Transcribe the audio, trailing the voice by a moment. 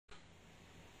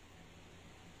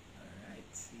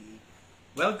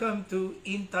Welcome to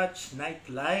inTouch Night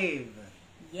Live.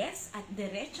 Yes, at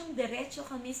diretsong-diretso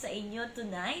kami sa inyo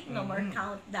tonight. No more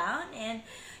countdown. And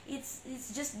it's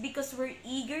just because we're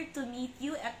eager to meet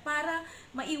you at para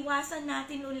maiwasan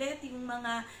natin ulit yung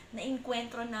mga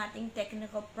na-encuentro nating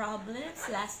technical problems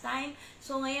last time.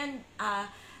 So ngayon,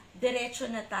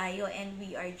 diretso na tayo and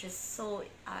we are just so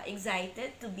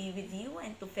excited to be with you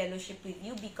and to fellowship with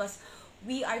you because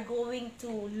we are going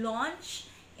to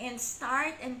launch and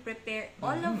start and prepare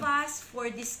all of us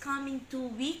for this coming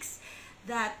 2 weeks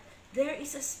that there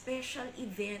is a special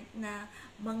event na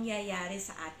mangyayari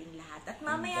sa ating lahat. At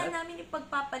mamaya namin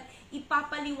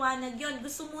ipapaliwanag yon.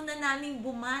 Gusto muna namin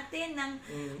bumate ng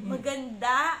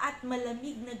maganda at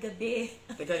malamig na gabi.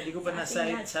 Teka, hindi ko pa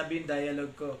nasabi yung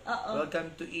dialogue ko.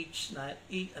 Welcome to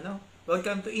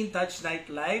Welcome to inTouch Night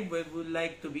Live, where we would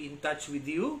like to be in touch with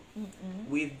you,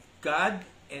 with God,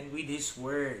 and with His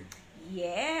Word.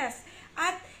 Yes.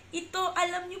 At ito,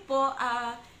 alam niyo po,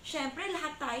 syempre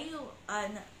lahat tayo,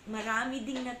 marami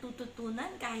ding natututunan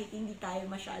kahit hindi tayo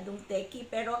masyadong techie.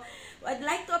 Pero I'd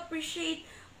like to appreciate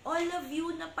all of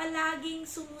you na palaging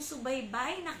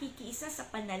sumusubaybay, nakikiisa sa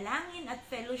panalangin at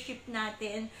fellowship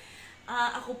natin.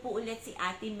 Ako po ulit si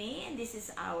Ate May and this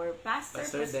is our pastor.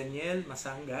 Pastor Daniel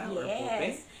Masanga, or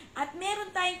Pope. At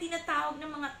meron tayong tinatawag ng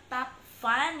mga top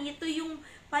fan. Ito yung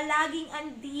palaging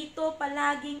andito,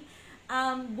 palaging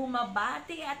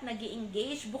bumabati at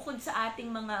nag-i-engage bukod sa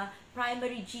ating mga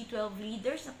primary G12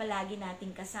 leaders na palagi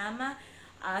nating kasama.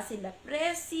 Sila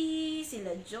Presi,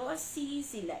 sila Josie,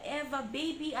 sila Eva,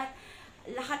 Baby, at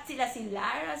lahat sila, si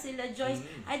Lara, sila Joyce.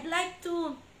 I'd like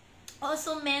to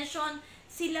also mention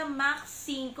sila Max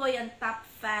 5, yung top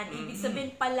fan. Ibig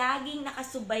sabihin, palaging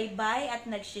nakasubaybay at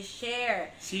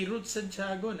nag-share. Si Ruth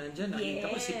Santiago, nandyan.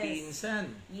 Nakita ko si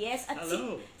Pinsan. Yes, at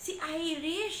si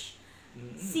Irish.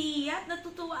 Siya,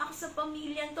 natutuwa ako sa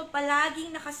pamilyang to,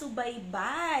 palaging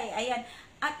nakasubaybay. Ayan.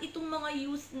 At itong mga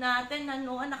youth natin,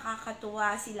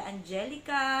 nakakatuwa. Sila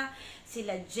Angelica,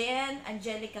 sila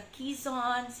Angelica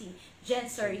Quizon, si Jen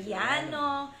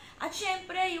Soriano. At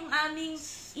syempre, yung aming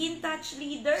inTouch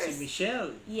leaders. Si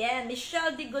Michelle. Yeah,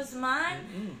 Michelle de Guzman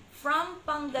from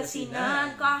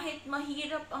Pangasinan. Kahit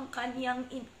mahirap ang kanyang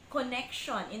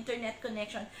internet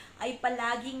connection, ay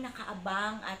palaging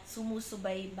nakaabang at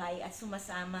sumusubaybay at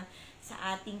sumasama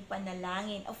sa ating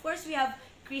panalangin. Of course, we have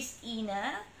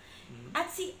Christina at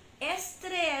si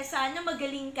Estre. Sana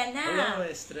magaling ka na. Hello,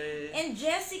 Estre. And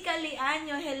Jessica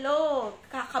Leaño, hello.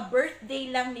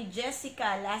 Kaka-birthday lang ni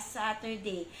Jessica last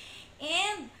Saturday.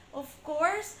 And, of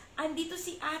course, andito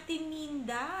si Ate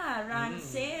Minda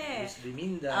Rances.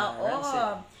 Minda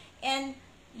Rances. And,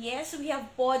 yes, we have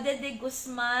Pode de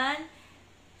Guzman,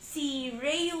 si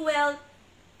Rayuel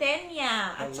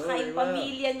Tenya, at saka yung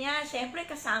pamilya niya. Siyempre,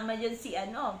 kasama dyan si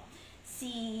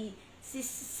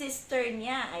sister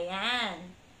niya, ayan.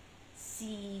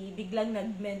 Biglang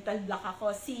nag-mental block ako,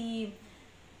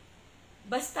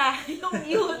 basta, yung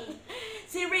youth.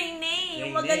 Si Rene,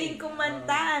 yung magaling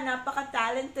kumanta,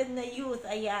 napaka-talented na youth.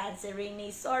 Ayan, si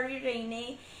Rene. Sorry,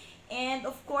 Rene. And,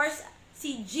 of course,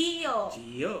 si Gio,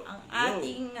 ang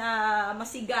ating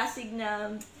masigasig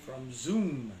na from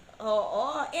Zoom.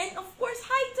 Oo. And of course,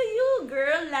 hi to you,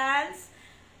 girl, Lance,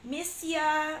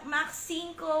 Missia, Max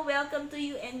 5, welcome to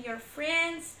you and your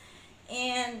friends,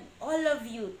 and all of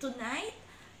you. Tonight,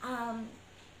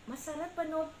 masarap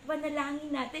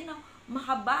panalangin natin ng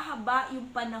mahaba-haba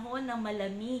yung panahon ng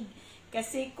malamig.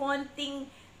 Kasi konting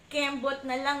kembot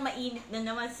na lang, mainit na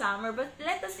naman summer. But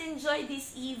let us enjoy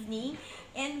this evening.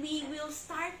 And we will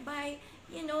start by,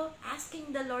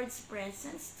 asking the Lord's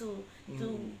presence to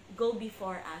go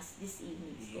before us this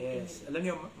evening. Yes. Alam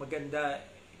niyo, maganda,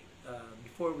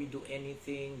 before we do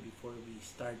anything, before we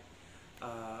start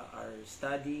our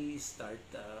studies, start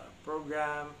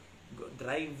program,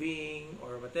 driving,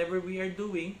 or whatever we are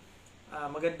doing,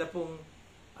 maganda pong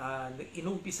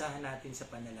inumpisahan natin sa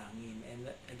panalangin.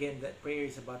 And again, that prayer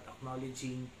is about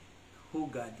acknowledging who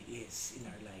God is in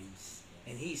our lives.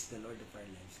 And He is the Lord of our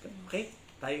lives. Okay?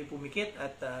 Tayo pumikit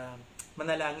at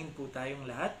manalangin po tayong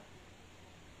lahat.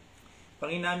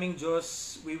 Panginaming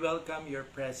Diyos, we welcome Your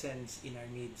presence in our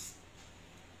midst.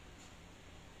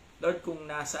 Lord, kung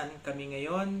nasaan kami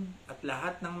ngayon at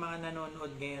lahat ng mga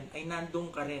nanonood ngayon ay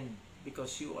nandun ka rin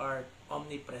because You are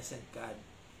omnipresent God.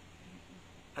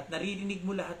 At naririnig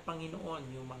mo lahat, Panginoon,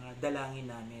 yung mga dalangin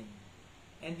namin.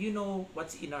 And You know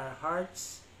what's in our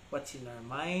hearts, what's in our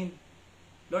mind.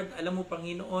 Lord, alam mo,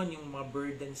 Panginoon, yung mga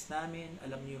burdens namin,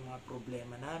 alam niyo yung mga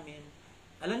problema namin,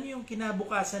 alam niyo yung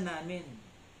kinabukasan namin,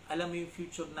 alam mo yung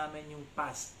future namin, yung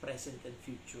past, present, and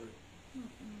future.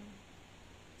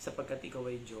 sapagkat ikaw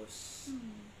ay Diyos.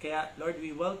 Kaya, Lord,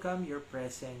 we welcome your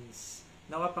presence.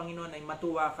 Nawa, Panginoon, ay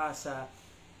matuwa ka sa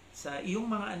iyong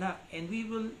mga anak. And we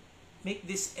will make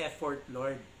this effort,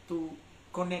 Lord, to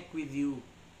connect with you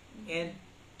and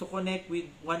to connect with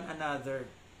one another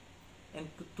and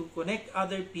to connect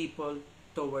other people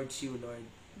towards you, Lord,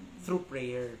 through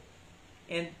prayer.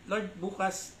 And Lord,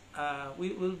 bukas,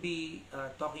 we will be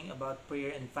talking about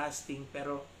prayer and fasting,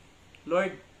 pero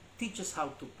Lord, teach us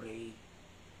how to pray.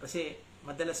 Kasi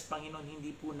madalas, Panginoon,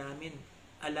 hindi po namin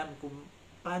alam kung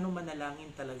paano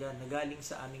manalangin talaga na galing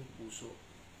sa aming puso.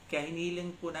 Kaya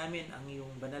hiniling po namin ang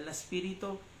iyong banal na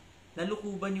Espiritu,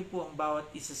 nalukuban niyo po ang bawat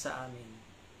isa sa amin.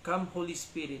 Come, Holy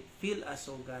Spirit, fill us,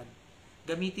 O God.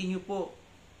 Gamitin niyo po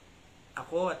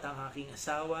ako at ang aking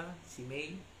asawa, si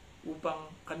May, upang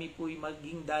kami po'y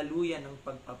maging daluyan ng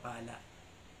pagpapala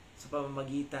sa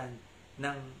pamamagitan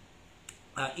ng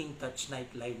inTouch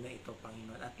Night Live na ito,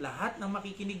 Panginoon. At lahat ng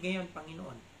makikinig ngayon,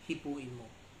 Panginoon, hipuin mo.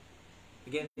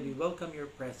 Again, we welcome your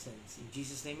presence. In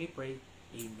Jesus' name we pray.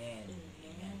 Amen.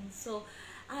 Amen. So,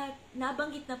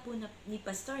 nabanggit na po ni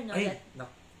Pastor, no? Ay, that,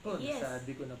 yes.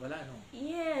 Sabi ko na pala, no?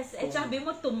 Yes. At sabi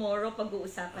mo, tomorrow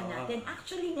pag-uusapan natin.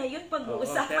 Actually, ngayon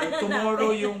pag-uusapan pero tomorrow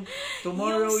natin.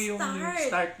 Tomorrow yung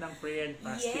start ng prayer and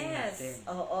fasting natin.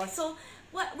 Oo. So,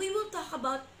 what we will talk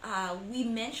about, we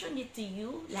mentioned it to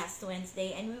you last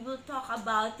Wednesday, and we will talk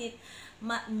about it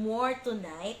more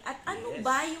tonight. At ano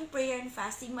ba yung prayer and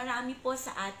fasting? Marami po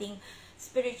sa ating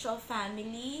spiritual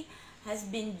family has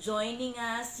been joining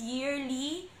us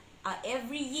yearly,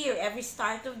 every year, every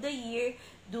start of the year,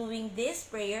 doing this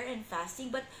prayer and fasting.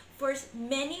 But for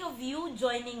many of you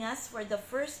joining us for the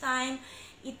first time,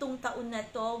 itong taon na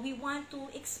to, we want to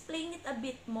explain it a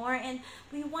bit more, and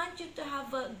we want you to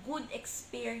have a good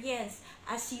experience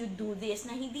as you do this,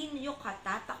 na hindi niyo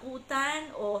katatakutan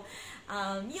o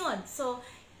yun. So,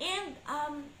 and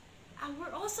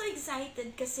we're also excited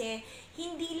kasi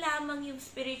hindi lamang yung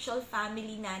spiritual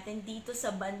family natin dito sa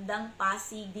bandang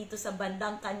Pasig, dito sa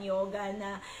bandang Canyoga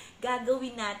na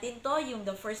gagawin natin to, yung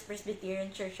the First Presbyterian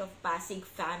Church of Pasig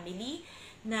family,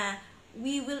 na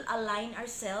we will align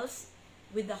ourselves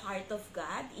with the heart of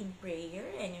God in prayer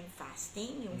and in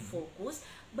fasting, yung focus.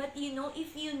 But you know,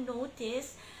 if you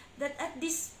notice that at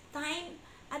this time,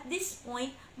 at this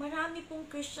point, marami pong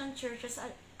Christian churches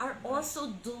are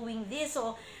also doing this.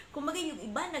 So, kumbaga yung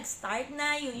iba nag-start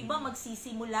na, yung iba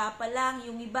magsisimula pa lang,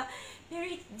 yung iba. Pero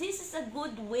this is a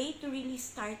good way to really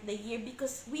start the year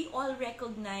because we all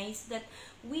recognize that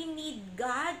we need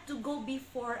God to go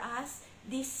before us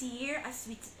this year as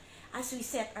we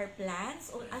set our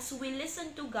plans, or as we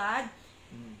listen to God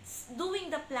doing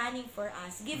the planning for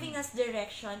us, giving us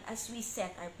direction as we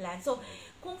set our plans. So,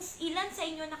 kung ilan sa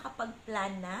inyo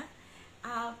nakapag-plan na,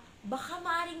 baka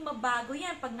maaaring mabago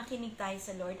yan pag nakinig tayo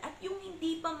sa Lord. At yung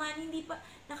hindi pa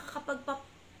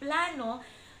nakakapagpa-plano,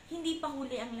 hindi pa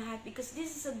huli ang lahat because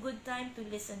this is a good time to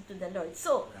listen to the Lord.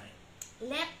 So,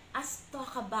 let us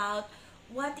talk about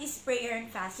what is prayer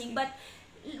and fasting. But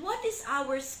what is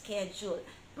our schedule?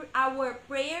 Our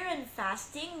prayer and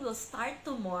fasting will start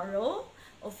tomorrow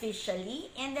officially,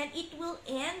 and then it will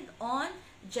end on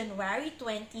January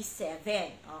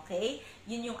 27. Okay?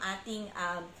 Yun yung ating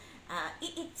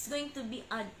it's going to be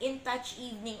an inTouch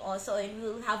evening also, and we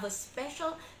will have a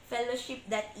special fellowship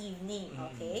that evening.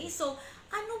 Okay? So,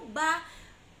 ano ba?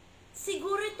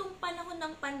 Siguro itong panahon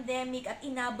ng pandemic at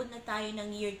inabot na tayo ng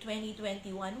year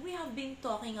 2021, we have been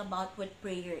talking about what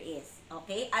prayer is.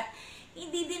 Okay? At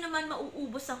hindi din naman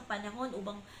mauubos ang panahon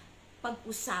upang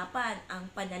pag-usapan ang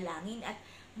panalangin at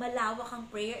malawak ang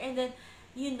prayer. And then,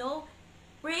 you know,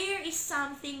 prayer is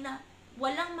something na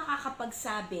walang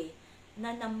makakapagsabi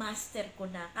na na-master ko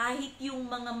na. Kahit yung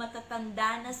mga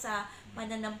matatanda na sa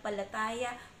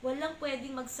pananampalataya, walang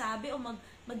pwedeng magsabi o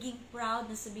maging proud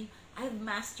na sabihin, I've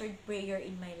mastered prayer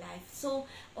in my life. So,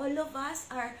 all of us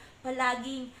are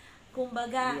palaging,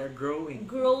 kumbaga, we are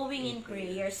growing in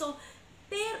prayer. So,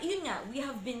 pero yun nga, we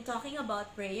have been talking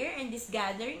about prayer, and this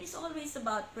gathering is always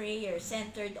about prayer,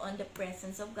 centered on the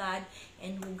presence of God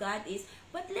and who God is.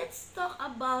 But let's talk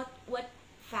about what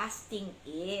fasting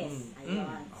is.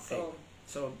 Ayun. Okay.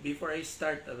 So, before I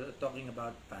start talking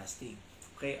about fasting,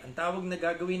 okay, ang tawag na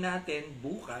gagawin natin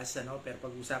bukas, pero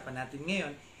pag-usapan natin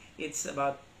ngayon, it's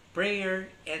about prayer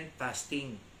and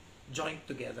fasting joined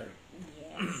together.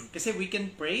 Yes. Kasi we can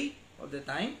pray all the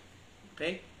time,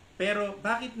 okay? Pero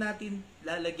bakit natin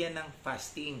lalagyan ng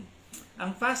fasting?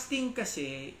 Ang fasting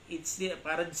kasi, it's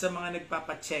para sa mga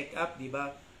nagpapa-check up, di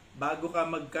ba? Bago ka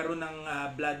magkaroon ng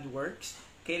blood works,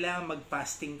 kailangan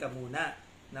mag-fasting ka muna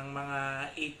ng mga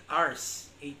 8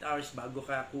 hours. 8 hours bago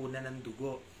ka kunan ng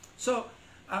dugo. So,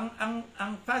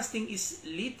 ang fasting is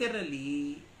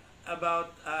literally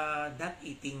about not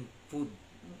eating food,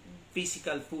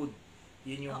 physical food.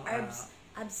 Yun yung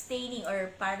Abstaining,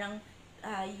 or parang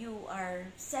you are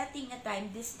setting a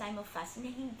time, this time of fasting,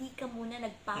 na hindi ka muna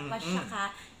nagpapasya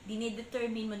ka,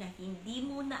 dinedetermine mo na hindi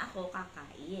muna ako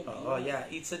kakain. Oo, yeah.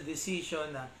 It's a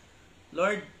decision na,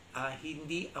 Lord,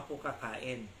 hindi ako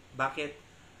kakain. Bakit?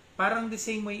 Parang the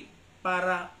same way,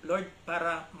 Lord,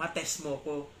 para matest mo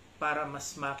ko, para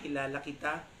mas makilala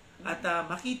kita, at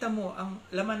makita mo ang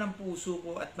laman ng puso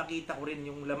ko, at makita ko rin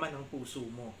yung laman ng puso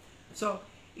mo. So,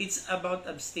 it's about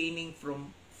abstaining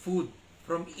from food,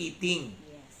 from eating.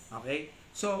 Yes. Okay?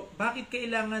 So, bakit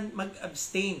kailangan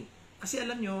mag-abstain? Kasi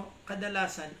alam nyo,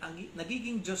 kadalasan, ang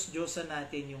nagiging Diyos-Diyosa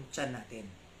natin yung tiyan natin.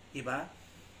 Diba?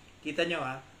 Kita nyo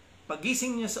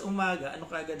pagising nyo sa umaga, ano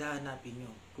kaagad hahanapin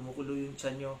nyo? Kumukulo yung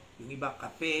tiyan nyo, yung iba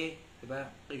kape, diba?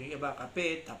 Yung iba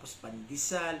kape, tapos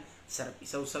pandesal, sarap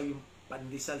isawsaw yung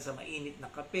pandesal sa mainit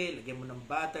na kape, lagyan mo ng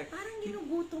butter. Parang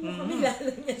ginugutom mo kami lalo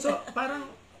niya. So,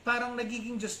 parang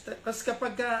nagiging just, kasi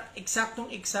kapag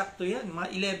eksaktong-eksakto yan, mga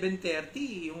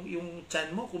 11:30, yung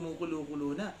tiyan mo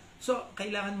kumukulo-kulo na. So,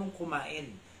 kailangan mong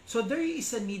kumain. So, there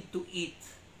is a need to eat.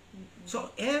 So,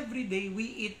 every day, we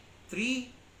eat 3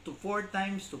 to 4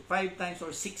 times, to 5 times, or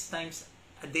 6 times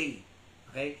a day.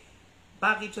 Okay?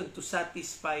 Bakit yun? To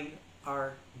satisfy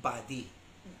our body.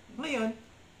 Ngayon,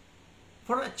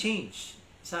 for a change,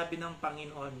 sabi ng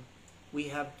Panginoon,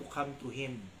 we have to come to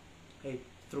Him. Okay?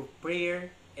 Through prayer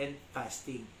and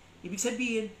fasting. Ibig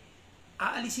sabihin,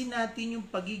 aalisin natin yung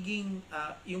pagiging,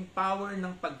 yung power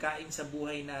ng pagkain sa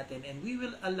buhay natin, and we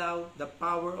will allow the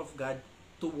power of God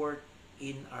to work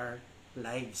in our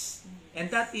lives. And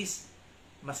that is,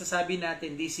 masasabi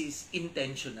natin, this is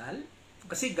intentional.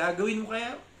 Kasi gagawin mo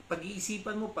kaya,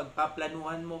 pag-iisipan mo,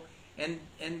 pagpaplanuhan mo, and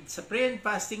sa prayer and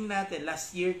fasting natin,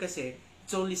 last year kasi,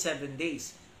 it's only 7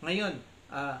 days. Ngayon,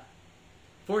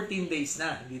 14 days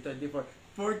na, hindi 24.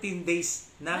 14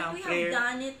 days na ang prayer. We have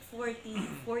done it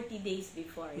 40 days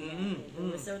before. There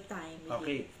was no time.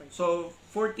 Okay. So,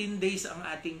 14 days ang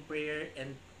ating prayer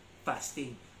and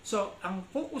fasting. So, ang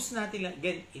focus natin lang,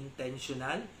 again,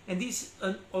 intentional, and this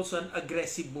is also an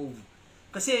aggressive move.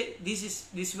 Kasi this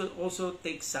will also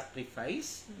take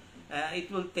sacrifice.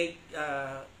 It will take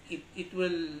it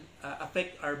will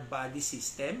affect our body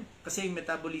system, kasi yung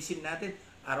metabolism natin,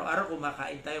 araw-araw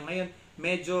kumakain tayo. Ngayon,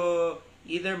 medyo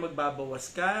either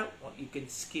magbabawas ka, or you can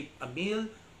skip a meal,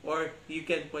 or you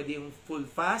can pwede yung full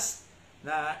fast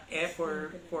na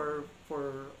for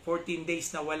 14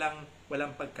 days na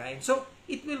walang pagkain. So,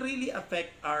 it will really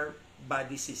affect our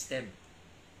body system,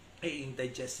 yung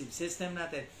digestive system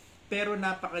natin. Pero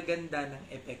napakaganda ng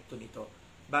epekto nito.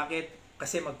 Bakit?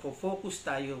 Kasi magfo-focus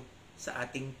tayo sa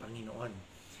ating Panginoon.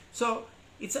 So,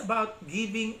 it's about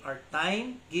giving our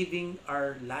time, giving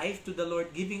our life to the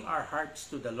Lord, giving our hearts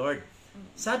to the Lord.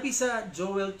 Sabi sa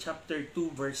Joel chapter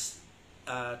 2 verse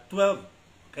 12,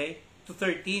 okay, to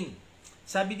 13.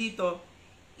 Sabi dito,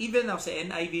 even now sa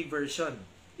NIV version,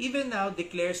 even now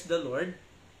declares the Lord,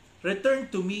 return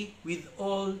to me with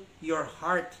all your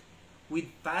heart,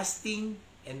 with fasting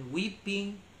and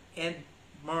weeping and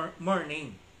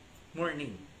mourning.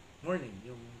 Mourning,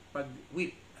 yung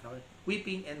pag-weep,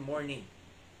 weeping and mourning.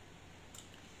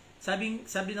 Sabi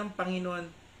ng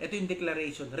Panginoon, ito yung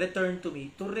declaration, return to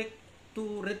me.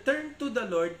 To return to the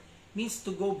Lord means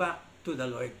to go back to the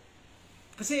Lord.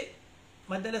 Kasi,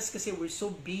 madalas kasi we're so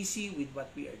busy with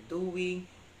what we are doing,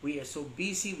 we are so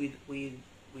busy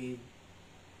with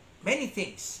many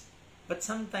things. But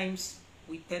sometimes,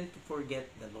 we tend to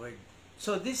forget the Lord.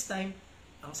 So this time,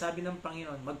 ang sabi ng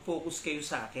Panginoon, mag-focus kayo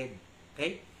sa akin.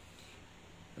 Okay?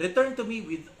 Return to me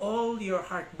with all your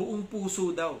heart. Buong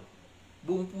puso daw.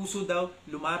 Buong puso daw,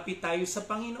 lumapit tayo sa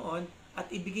Panginoon at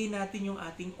ibigay natin yung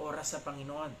ating oras sa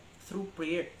Panginoon through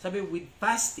prayer. Sabi, with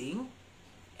fasting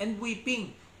and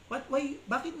weeping.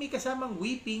 Bakit may kasamang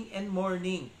weeping and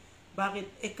mourning? Bakit?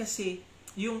 Kasi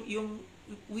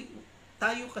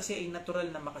tayo kasi ay natural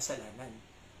na makasalanan.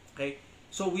 Okay?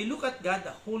 So we look at God,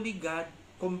 the Holy God,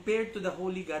 compared to the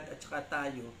Holy God at saka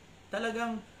tayo,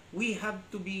 talagang we have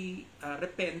to be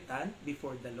repentant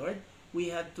before the Lord.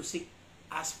 We have to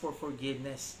ask for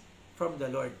forgiveness from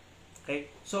the Lord. Okay?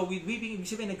 So, with weeping, ibig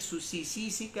sabihin,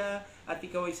 nagsusisisi ka, at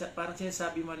ikaw ay parang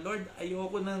sinasabi mo, Lord,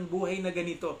 ayoko ng buhay na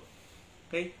ganito.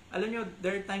 Okay? Alam nyo,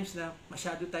 there are times na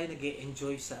masyado tayo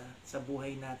nag-e-enjoy sa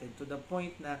buhay natin to the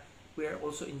point na we are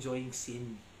also enjoying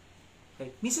sin.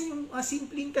 Okay? Minsan yung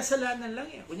simpleng kasalanan lang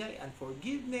yan. Kunyari,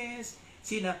 unforgiveness,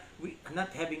 we are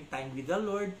not having time with the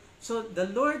Lord. So, the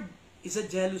Lord is a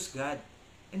jealous God.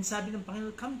 And sabi ng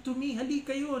Panginoon, come to me, hali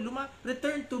kayo,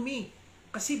 return to me.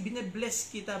 Kasi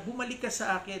bine-bless kita, bumalik ka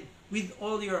sa akin with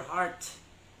all your heart.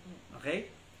 Okay?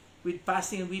 With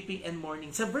fasting and weeping and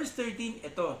mourning. Sa verse 13,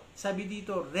 ito, sabi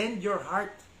dito, rend your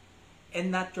heart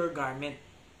and not your garment.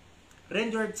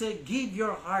 Rend your heart, say, give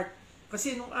your heart.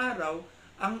 Kasi nung araw,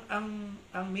 ang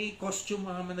may costume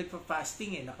ang mga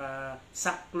nagpa-fasting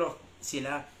naka-sackcloth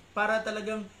sila. Para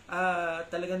talagang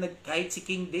kahit si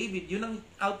King David, yun ang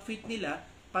outfit nila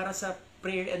para sa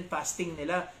prayer and fasting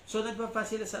nila. So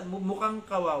nagpa-fast sila sa mukhang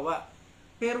kawawa.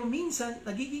 Pero minsan,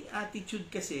 nagiging attitude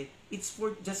kasi, it's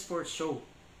just for show.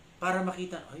 Para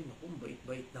makita, ay naku,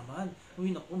 bait-bait naman.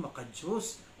 Uy naku,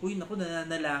 maka-Diyos. Uy naku,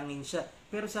 nananalangin siya.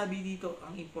 Pero sabi dito,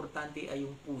 ang importante ay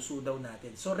yung puso daw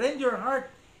natin. So rend your heart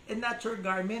and not your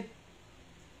garment.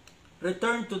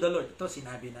 Return to the Lord. Ito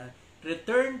sinabi na,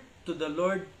 return to the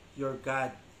Lord your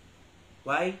God.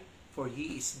 Why? For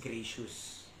He is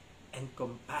gracious and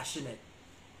compassionate,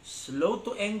 slow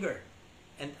to anger,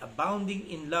 and abounding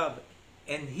in love,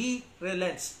 and He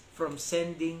relents from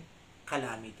sending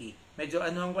calamity. Medyo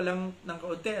anuhan ko lang ng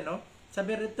kaunti, ano?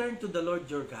 Sabi, return to the Lord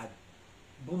your God.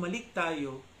 Bumalik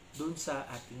tayo dun sa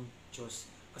ating Diyos.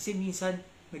 Kasi minsan,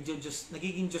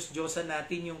 nagiging Diyos-Diyosan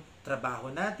natin yung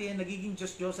trabaho natin, nagiging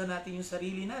Diyos-Diyosan natin yung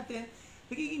sarili natin,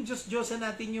 nagiging Diyos-Diyosan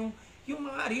natin yung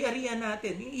mga ari-arian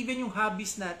natin, even yung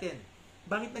hobbies natin.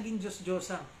 Bakit naging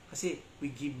Diyos-Diyosan? Kasi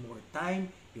we give more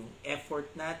time, yung effort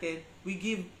natin, we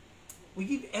give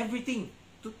everything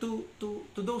to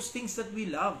those things that we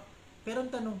love. Pero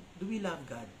ang tanong, do we love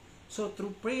God? So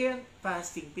through prayer and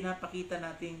fasting, pinapakita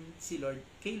natin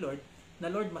kay Lord,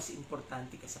 na Lord, mas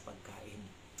importante ka sa pagkain.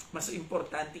 Mas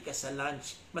importante ka sa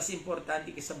lunch. Mas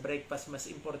importante ka sa breakfast. Mas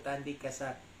importante ka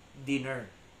sa dinner.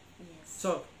 Yes.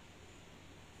 So,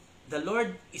 the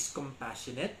Lord is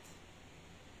compassionate.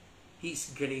 He is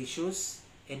gracious.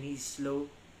 And He is slow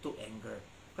to anger.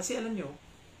 Kasi alam nyo,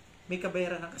 may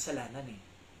kabayaran ng kasalanan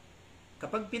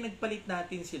Kapag pinagpalit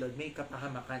natin si Lord, may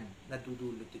kapahamakan na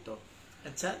dudulot ito.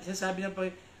 At sabi na po,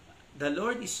 the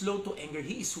Lord is slow to anger.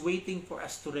 He is waiting for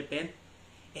us to repent.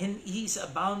 And He is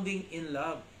abounding in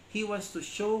love. He wants to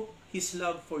show His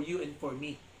love for you and for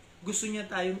me. Gusto niya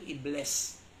tayong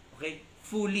i-bless. Okay?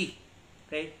 Fully.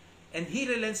 Okay? And He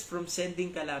relents from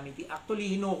sending calamity.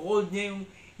 Actually, hino-hold niya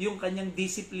yung kanyang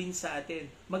discipline sa atin.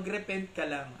 Mag-repent ka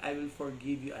lang. I will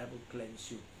forgive you. I will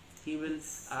cleanse you. He will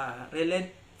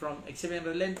relent from,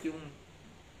 relent yung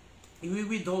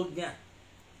i-withhold niya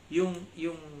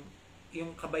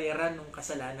yung kabayaran ng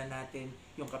kasalanan natin,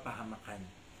 yung kapahamakan.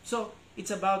 So,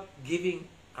 it's about giving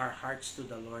our hearts to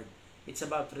the Lord. It's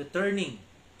about returning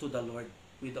to the Lord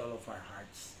with all of our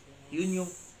hearts. Yes. Yun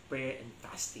yung prayer and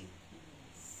fasting.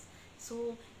 Yes.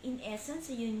 So, in essence,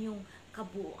 yun yung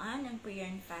kabuuan ng prayer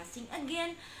and fasting.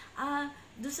 Again,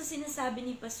 doon sa sinasabi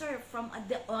ni Pastor, from at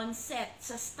the onset,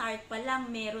 sa start pa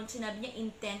lang, sinabi niya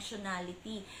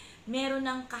intentionality. Meron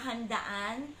ng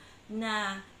kahandaan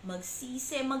na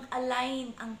magsisi,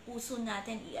 mag-align ang puso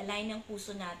natin, i-align ang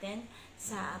puso natin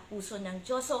sa puso ng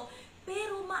Diyos. So,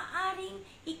 pero maaring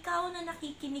ikaw na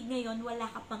nakikinig ngayon, wala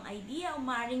ka pang idea, o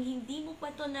maaring hindi mo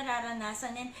pa ito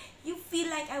nararanasan, and you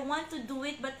feel like, I want to do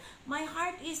it, but my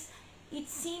heart it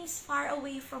seems far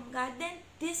away from God, then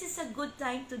this is a good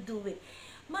time to do it.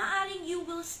 Maaring you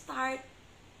will start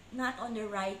not on the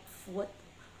right foot.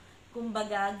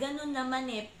 Kumbaga, ganun naman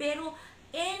pero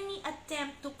any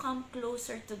attempt to come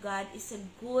closer to God is a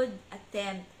good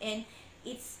attempt, and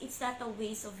it's not a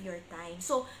waste of your time.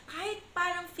 So, kahit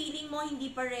parang feeling mo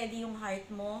hindi pa ready yung heart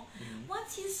mo,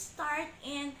 once you start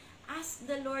and ask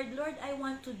the Lord, I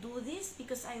want to do this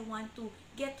because I want to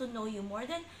get to know you more,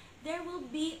 then there will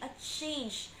be a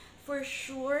change for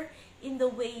sure in the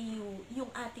way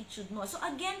yung attitude mo. So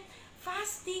again,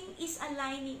 fasting is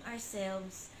aligning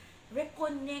ourselves,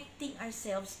 reconnecting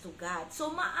ourselves to God.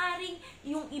 So maaring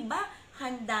yung iba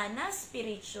handa na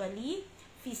spiritually,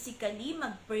 physically,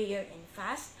 mag-prayer and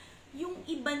fast. Yung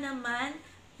iba naman,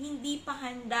 hindi pa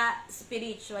handa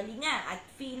spiritually nga. At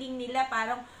feeling nila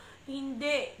parang,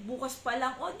 hindi, bukas pa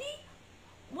lang,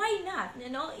 why not?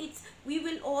 We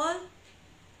will all,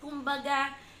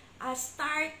 kumbaga,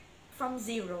 start from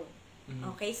zero.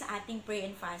 Okay, sa ating prayer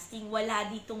and fasting. Wala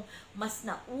ditong mas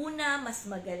nauna, mas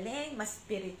magaling, mas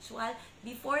spiritual.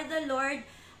 Before the Lord,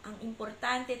 ang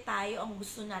importante tayo, ang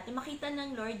gusto natin, makita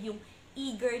ng Lord yung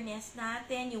eagerness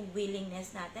natin, yung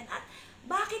willingness natin. At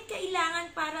bakit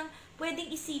kailangan parang pwedeng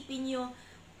isipin nyo,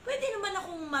 pwede naman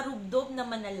akong marubdob na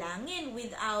manalangin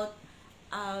without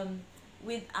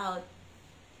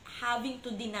having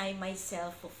to deny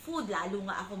myself of food. Lalo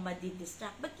nga ako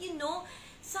madidistract. But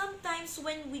sometimes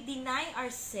when we deny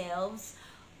ourselves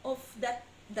of that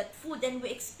food and we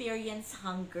experience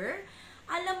hunger,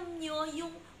 alam nyo,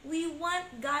 yung we want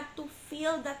God to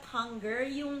feel that hunger,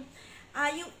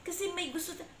 kasi may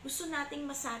gusto nating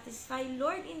masatisfy.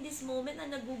 Lord, in this moment na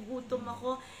nagugutom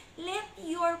ako, let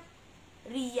your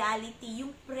reality,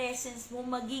 yung presence mo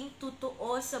maging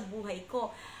totoo sa buhay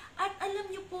ko. At alam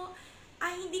niyo po,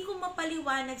 hindi ko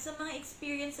mapaliwanag sa mga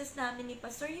experiences namin ni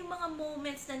Pastor, yung mga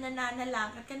moments na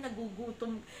nananalangin ka,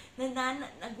 nagugutom,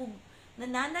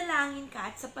 nananalangin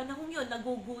ka, at sa panahon yun,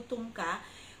 nagugutom ka,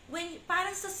 when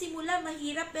parang sa simula,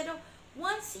 mahirap, pero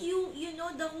once you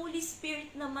know, the Holy Spirit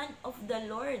naman of the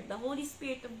Lord, the Holy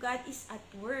Spirit of God is at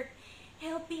work,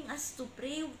 helping us to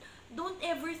pray. Don't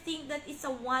ever think that it's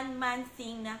a one-man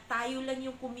thing na tayo lang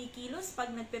yung kumikilos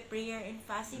pag nagpe-prayer and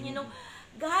fasting. You know,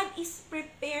 God is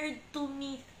prepared to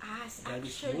meet us. God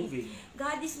Actually, is moving.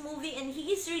 God is moving and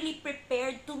He is really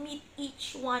prepared to meet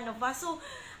each one of us. So,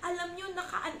 alam nyo,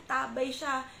 nakaantabay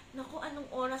siya. Naku, anong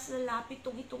oras lalapit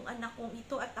itong anak kong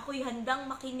ito, at ako'y handang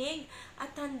makinig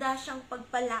at handa siyang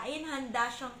pagpalain, handa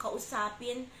siyang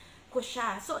kausapin ko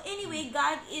siya. So anyway,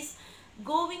 God is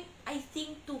going, I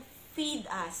think, to feed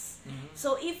us.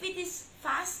 So if it is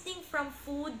fasting from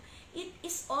food, it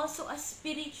is also a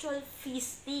spiritual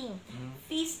feasting.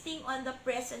 Feasting on the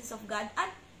presence of God.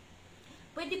 At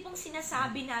pwede pong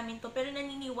sinasabi namin to, pero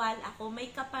naniniwala ako,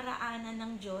 may kaparaanan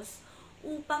ng Diyos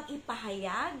upang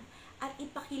ipahayag at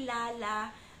ipakilala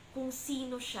kung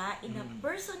sino siya in a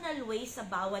personal way sa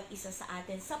bawat isa sa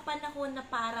atin. Sa panahon na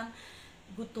parang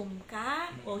gutom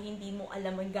ka o hindi mo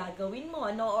alam ang gagawin mo,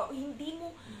 o hindi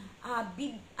mo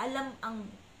alam ang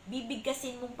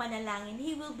bibigkasin mong panalangin,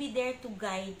 He will be there to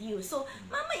guide you. So,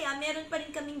 mamaya, meron pa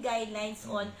rin kaming guidelines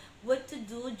on what to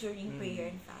do during prayer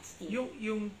and fasting.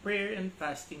 Yung prayer and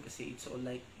fasting kasi, it's all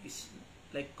like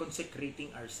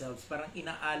consecrating ourselves. Parang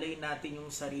inaalay natin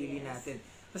yung sarili natin.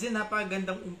 Kasi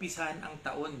napakagandang umpisahan ang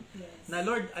taon. Na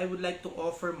Lord, I would like to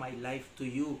offer my life to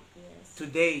you.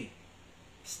 Today,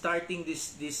 starting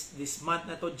this month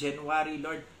na to, January,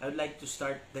 Lord, I would like to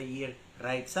start the year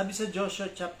right. Sabi sa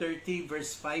Joshua chapter 3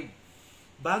 verse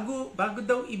 5, bago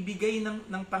daw ibigay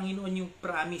ng Panginoon yung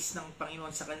promise ng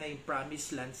Panginoon sa kanya, yung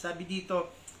promised land, sabi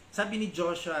ni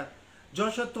Joshua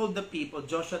told the people,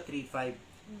 Joshua 3:5,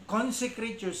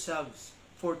 consecrate yourselves,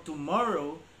 for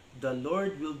tomorrow the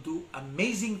Lord will do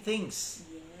amazing things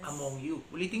among you.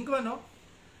 Ulitin ko,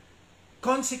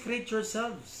 consecrate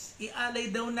yourselves. Ialay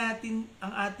daw natin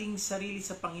ang ating sarili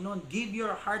sa Panginoon. Give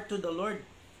your heart to the Lord.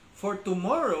 For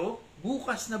tomorrow,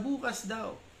 bukas na bukas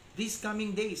daw, these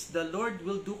coming days, the Lord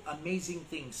will do amazing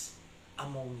things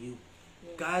among you.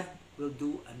 God will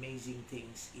do amazing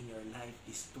things in your life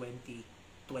this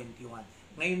 2021.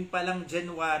 Ngayon pa lang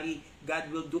January, God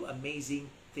will do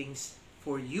amazing things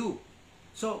for you.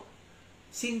 So,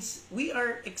 since we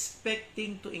are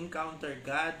expecting to encounter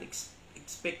God,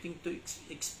 expecting to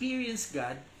experience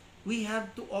God, we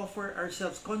have to offer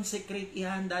ourselves, consecrate,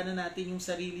 ihanda na natin yung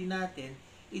sarili natin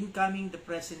in coming the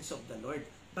presence of the Lord.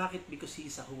 Bakit? Because He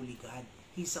is a holy God.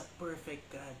 He's a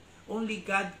perfect God. Only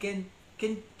God can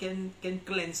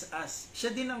cleanse us.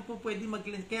 Siya din ang pwede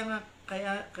mag-cleanse.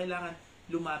 Kaya kailangan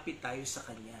lumapit tayo sa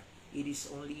Kanya. It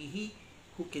is only He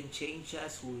who can change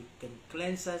us, who can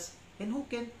cleanse us, and who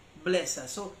can bless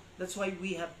us. So, that's why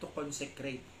we have to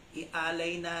consecrate.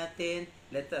 Ialay natin,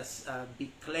 let us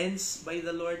be cleansed by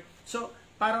the Lord. So,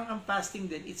 parang ang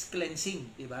fasting din, it's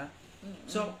cleansing, di ba?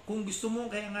 So, kung gusto mo,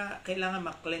 kailangan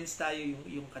ma-cleanse tayo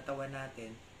yung katawan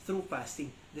natin through fasting.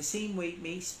 The same way,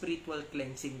 may spiritual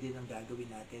cleansing din ang gagawin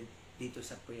natin dito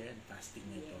sa prayer and fasting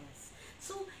nito. Yes.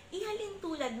 So, ihalin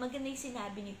tulad, maganda yung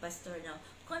sinabi ni Pastor now,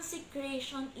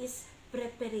 consecration is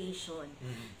preparation.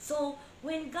 So,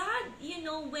 when God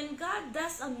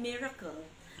does a miracle,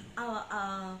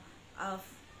 a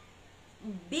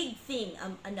big thing,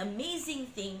 an amazing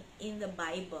thing in the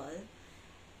Bible,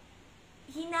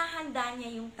 hinahanda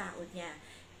niya yung tao niya.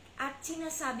 At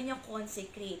sinasabi niya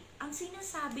consecrate. Ang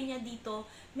sinasabi niya dito,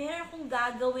 meron akong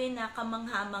gagawin na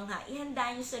kamangha-mangha.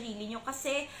 Ihanda niyo sarili niyo.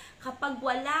 Kasi kapag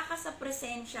wala ka sa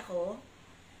presensya ko,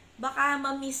 baka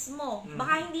ma-miss mo.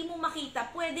 Baka hindi mo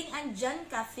makita. Pwedeng andyan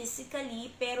ka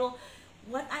physically, pero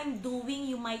what I'm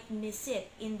doing, you might miss it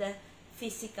in the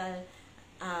physical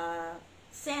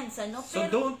sense. So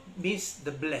don't miss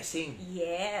the blessing.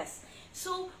 Yes.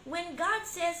 So, when God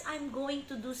says, I'm going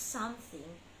to do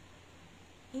something,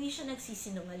 hindi siya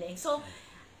nagsisinungaling. So,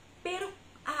 pero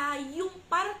yung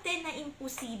parte na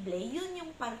imposible, yun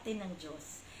yung parte ng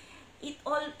Diyos.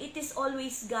 It is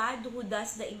always God who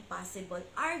does the impossible.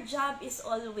 Our job is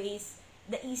always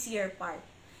the easier part.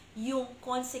 Yung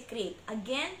consecrate.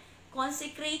 Again,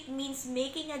 consecrate means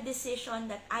making a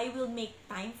decision that I will make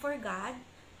time for God,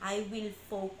 I will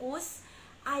focus,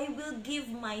 I will give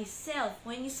myself.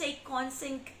 When you say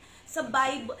sa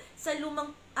Bible, sa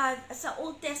sa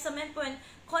Old Testament po,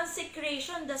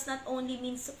 consecration does not only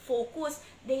means focus.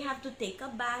 They have to take a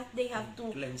bath, they have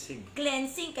to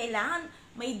cleansing. Kailangan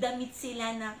may damit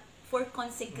sila na for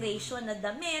consecration na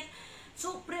damit.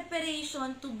 So,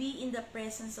 preparation to be in the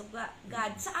presence of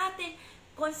God. Sa atin,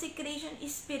 consecration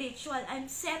is spiritual.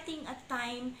 I'm setting a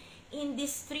time in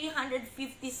this 356,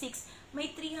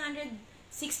 may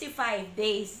 365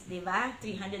 days, di ba?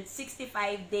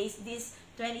 365 days this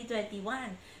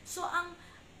 2021. So,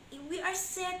 we are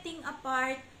setting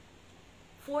apart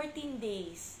 14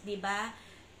 days, di ba?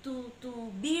 To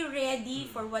be ready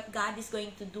for what God is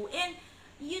going to do. And,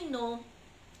 you know,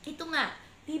 ito nga,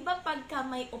 di ba pagka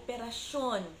may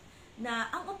operasyon, na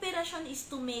ang operasyon is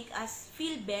to make us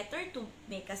feel better, to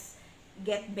make us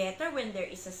get better when there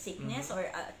is a sickness or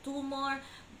a tumor.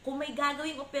 Kung may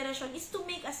gagawing operasyon is to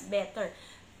make us better.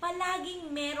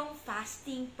 Palaging merong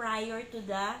fasting prior to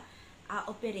the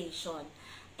operation.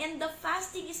 And the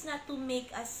fasting is not to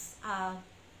make us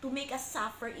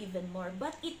suffer even more,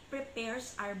 but it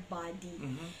prepares our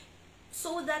body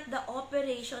so that the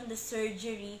operation, the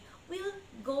surgery will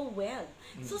go well.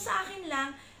 So sa akin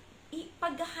lang,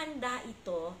 paghahanda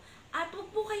ito, at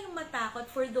huwag po kayong matakot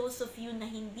for those of you na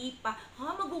hindi pa,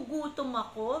 magugutom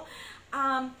ako.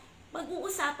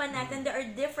 Mag-uusapan natin, there are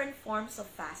different forms of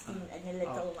fasting in a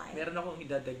little while. Meron akong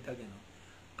idadagdag,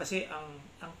 kasi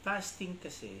ang fasting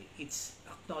kasi, it's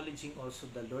acknowledging also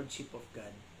the Lordship of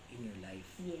God in your life.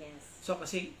 Yes. So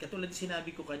kasi, katulad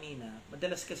sinabi ko kanina,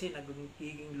 madalas kasi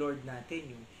nagiging Lord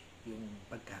natin yung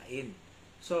pagkain.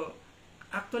 So,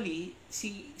 actually,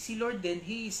 si Lord din,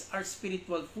 He is our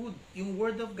spiritual food. Yung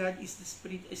Word of God is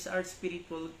our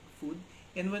spiritual food.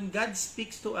 And when God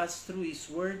speaks to us through His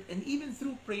Word, and even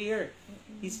through prayer,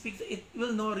 it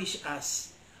will nourish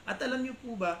us. At alam niyo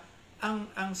po ba, ang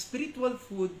spiritual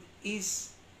food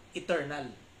is eternal.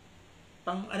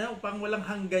 Pang walang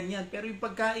hanggan yan. Pero yung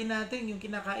pagkain natin, yung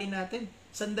kinakain natin,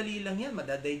 sandali lang yan,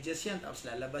 madadigest yan, tapos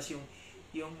lalabas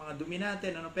yung mga dumi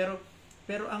natin.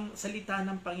 Pero ang salita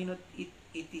ng Panginoon,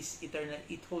 it is eternal.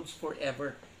 It holds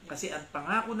forever. Kasi ang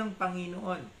pangako ng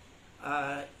Panginoon,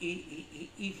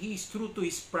 He is true to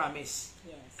His promise.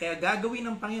 Yes. Kaya gagawin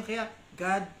ng Panginoon, kaya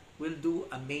God will do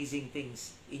amazing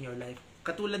things in your life.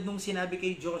 Katulad nung sinabi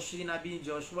ni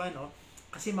Joshua,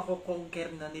 kasi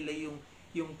mako-conquer na nila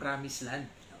yung promised land.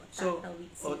 So,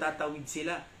 tatawid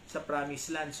sila sa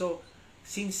promised land. So,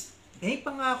 since may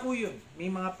pangako yun, may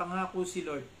mga pangako si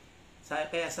Lord,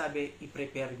 kaya sabi,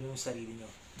 i-prepare nyo yung sarili nyo.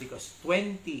 Because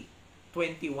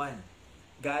 2021,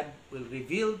 God will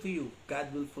reveal to you,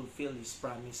 God will fulfill His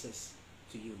promises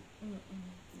to you.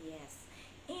 Yes.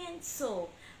 And so,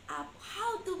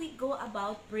 how do we go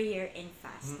about prayer and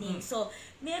fasting? So,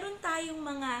 meron tayong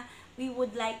we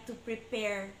would like to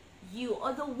prepare you.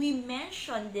 Although we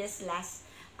mentioned this last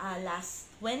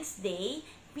Wednesday,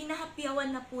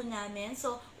 pinahapyawan na po namin.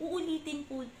 So, uulitin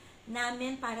po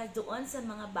namin para doon sa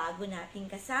mga bago nating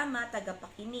kasama,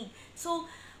 tagapakinig. So,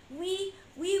 we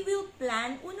will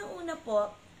plan, unang-una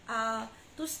po,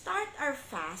 to start our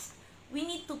fast, we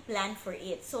need to plan for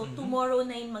it. So, tomorrow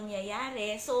na yung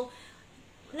mangyayari. So,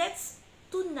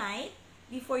 tonight,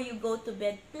 before you go to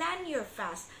bed, plan your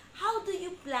fast. How do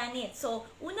you plan it? So,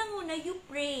 unang-una, you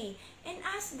pray and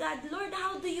ask God, Lord,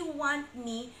 how do you want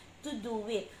me to do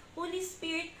it? Holy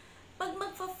Spirit, pag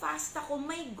magfa-fast ako,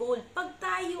 may goal. Pag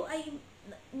tayo ay,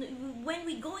 when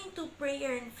we go into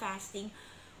prayer and fasting,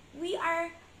 we are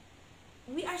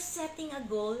setting a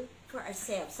goal for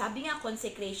ourselves. Sabi nga,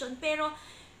 consecration. Pero,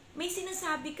 may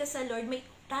sinasabi ka sa Lord, may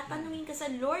tatanungin ka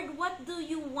sa Lord, what do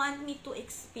you want me to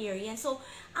experience? So,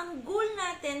 ang goal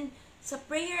natin sa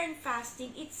prayer and fasting,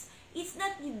 it's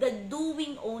not the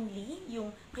doing only,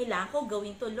 yung kailangan ko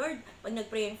gawin to, Lord, pag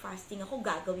nag-prayer and fasting ako,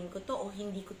 gagawin ko to o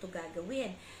hindi ko to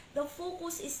gagawin. The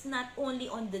focus is not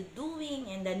only on the doing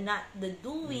and the not the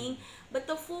doing, but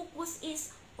the focus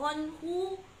is on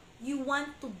who you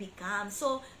want to become.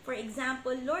 So, for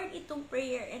example, Lord, itong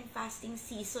prayer and fasting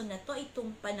season na to,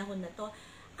 itong panahon na to,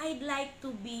 I'd like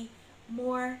to be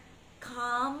more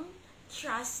calm,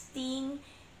 trusting,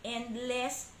 and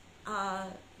less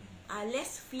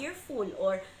fearful,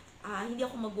 or hindi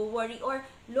ako mag-worry, or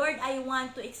Lord, I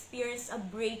want to experience a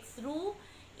breakthrough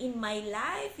in my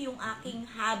life, yung aking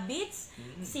habits,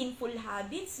 sinful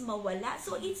habits, mawala.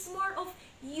 So, it's more of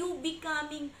you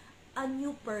becoming a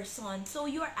new person. So,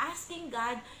 you're asking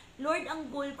God, Lord,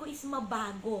 ang goal ko is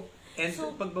mabago. And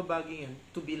so, pagbabago yun,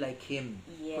 to be like Him.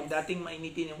 Yes. Kung dating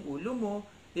mainitin yung ulo mo,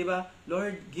 di ba?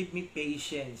 Lord, give me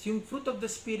patience. Yung fruit of the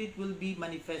Spirit will be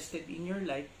manifested in your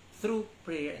life through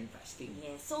prayer and fasting.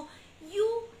 Yes. So,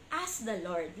 you ask the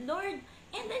Lord, Lord,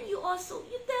 and then you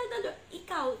tell the Lord,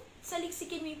 ikaw,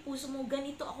 saliksikin mo yung puso mo,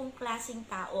 ganito akong klaseng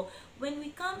tao. When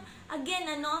we come, again,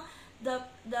 the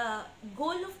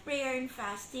goal of prayer and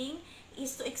fasting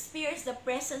is to experience the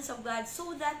presence of God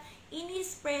so that in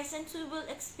His presence, we will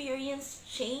experience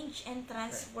change and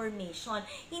transformation.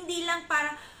 Hindi lang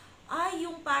para,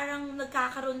 yung parang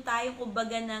nagkakaroon tayo,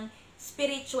 kumbaga, ng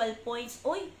spiritual points,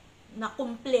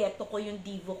 nakumpleto ko yung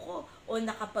divo ko, o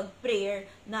nakapag-prayer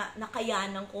na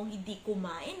nakayanan kong hindi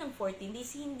kumain ng 14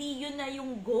 days. Hindi yun na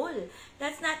yung goal.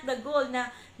 That's not the goal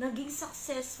na naging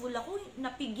successful ako,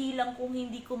 napigilan kong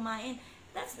hindi kumain.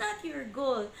 That's not your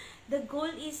goal. The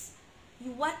goal is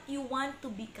what you want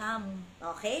to become.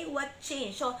 Okay? What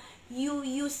change? So,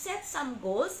 you set some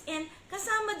goals, and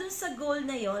kasama dun sa goal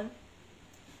na yon,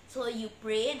 so you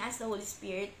pray and ask the Holy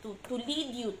Spirit to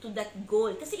lead you to that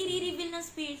goal. Kasi i-reveal ng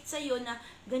Spirit sa'yo na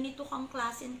ganito kang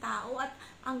klaseng tao at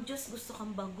ang Diyos gusto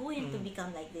kang baguhin to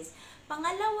become like this.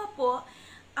 Pangalawa po,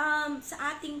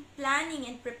 sa ating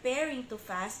planning and preparing to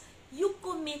fast, you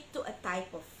commit to a type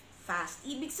of fast.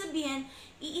 Ibig sabihin,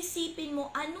 iisipin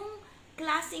mo anong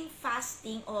klaseng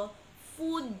fasting o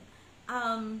food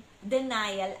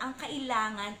denial ang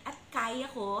kailangan at kaya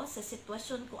ko sa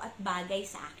sitwasyon ko at bagay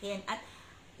sa akin. At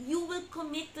you will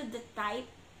commit to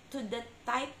the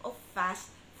type of fast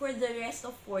for the rest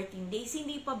of 14 days.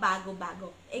 Hindi pa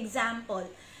bago-bago. Example,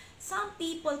 some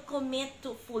people commit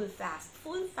to full fast.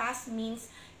 Full fast means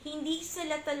hindi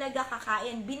sila talaga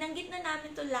kakain. Binanggit na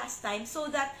namin to last time so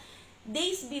that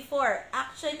days before,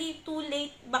 actually too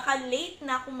late, baka late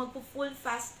na kung magpo-full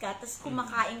fast ka, tapos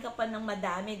kumakain ka pa ng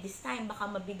madami this time, baka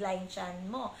mabigla yung tiyan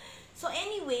mo. So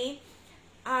anyway,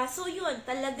 so yun,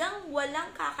 talagang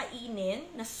walang kakainin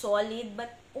na solid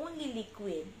but only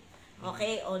liquid.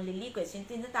 Okay? Only liquid. So, yung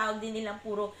tinatawag din nilang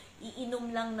puro iinom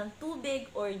lang ng tubig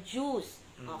or juice.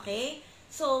 Okay?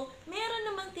 So, meron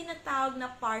namang tinatawag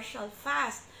na partial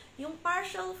fast. Yung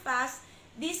partial fast,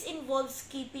 this involves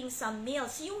skipping some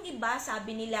meals. Yung iba,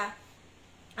 sabi nila,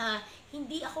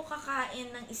 hindi ako kakain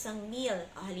ng isang meal.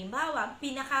 Halimbawa,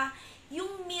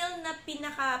 yung meal na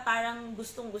parang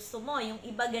gustong-gusto mo, yung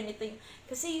iba ganito yung,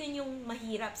 kasi yun yung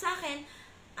mahirap. Sa akin,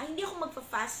 hindi ako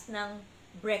magpa-fast ng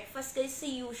breakfast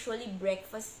kasi usually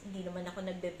breakfast, hindi naman ako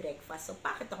nagbe-breakfast. So,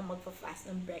 bakit ako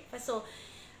magpa-fast ng breakfast? So,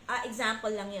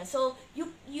 example lang yun. So,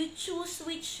 you choose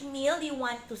which meal you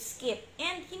want to skip.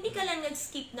 And hindi ka lang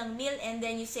nag-skip ng meal and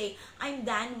then you say, I'm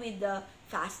done with the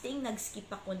fasting,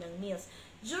 nag-skip ako ng meals.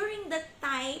 During the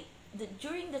time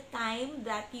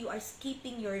that you are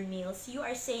skipping your meals, you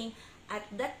are saying, at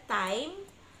that time,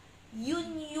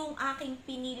 yun yung aking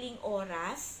piniling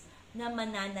oras na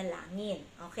mananalangin.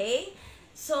 Okay?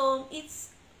 So,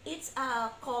 it's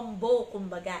a combo,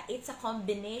 kumbaga. It's a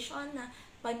combination na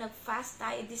pag nag-fast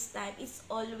tayo this time, it's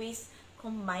always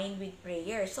combined with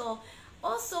prayer. So,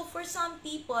 also, for some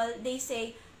people, they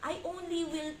say, I only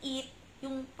will eat,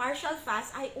 yung partial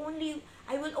fast, I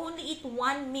will only eat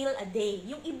 1 meal a day.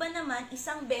 Yung iba naman,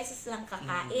 isang beses lang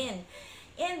kakain.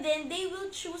 And then, they will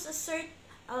choose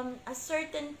a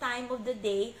certain time of the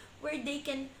day where they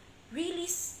can really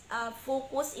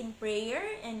focus in prayer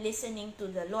and listening to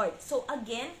the Lord. So,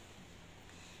 again,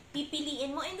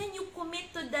 pipiliin mo and then you commit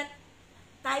to that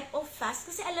type of fast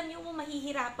kasi alam niyo mo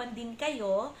mahihirapan din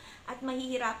kayo at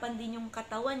mahihirapan din yung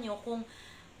katawan nyo kung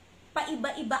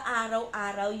paiba-iba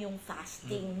araw-araw yung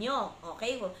fasting nyo.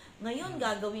 Okay? Well, ngayon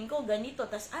gagawin ko ganito,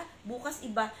 tas bukas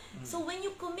iba. So when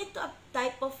you commit to a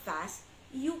type of fast,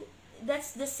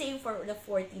 that's the same for the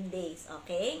 14 days.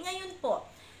 Okay? Ngayon po,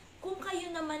 kung kayo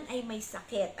naman ay may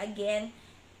sakit, again,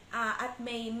 at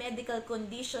may medical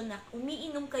condition na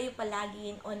umiinom kayo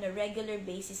palagi on a regular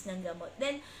basis ng gamot,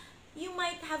 then you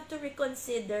might have to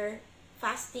reconsider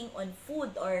fasting on food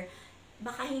or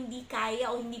baka hindi kaya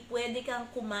o hindi pwede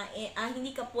kang kumain,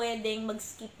 hindi ka pwedeng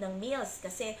mag-skip ng meals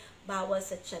kasi bawal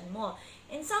sa tiyan mo.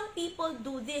 And some people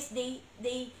do this,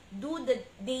 they do the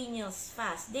Daniel's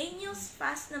fast. Daniel's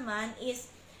fast naman is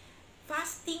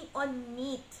fasting on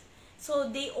meat.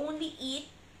 So they only eat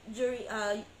during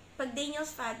pag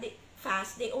Daniel's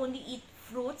fast, they only eat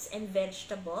fruits and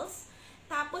vegetables.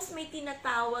 Tapos may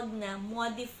tinatawag na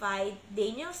modified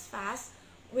Daniel's fast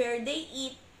where they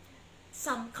eat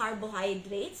some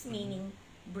carbohydrates, meaning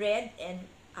bread and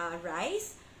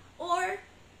rice, or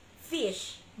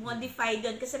fish. Modified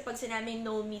yun. Kasi pag sinabing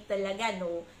no meat talaga,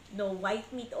 no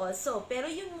white meat also. Pero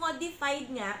yung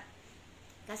modified nga,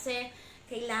 kasi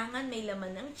kailangan may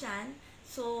laman ng tiyan,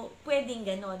 so pwedeng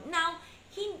ganon. Now,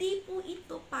 hindi po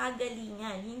ito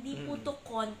pagalingan, hindi po to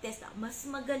contest. Mas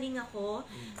magaling ako,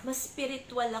 mas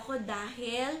spiritual ako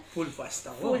dahil Full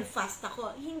fast ako. full fast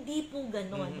ako. Hindi po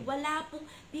ganon. Wala po,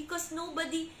 because we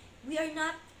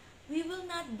will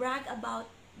not brag about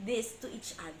this to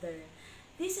each other.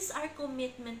 This is our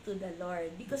commitment to the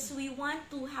Lord because we want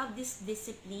to have this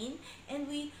discipline, and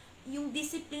yung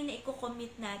discipline na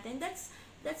i-commit natin,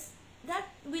 that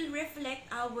will reflect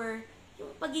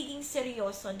yung pagiging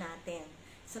seryoso natin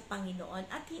sa Panginoon.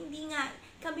 At hindi nga,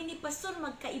 kami ni Pastor,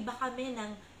 magkaiba kami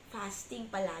ng fasting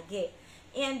palagi.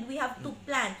 And we have to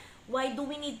plan. Why do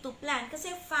we need to plan?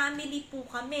 Kasi family po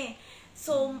kami.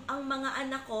 So, ang mga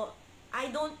anak ko,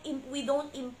 we don't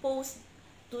impose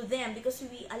to them because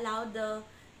we allow the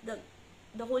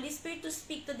Holy Spirit to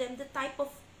speak to them the type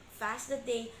of fast that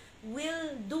they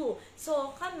will do.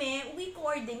 So, kami, we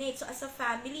coordinate. So, as a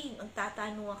family,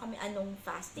 magtatanungan kami anong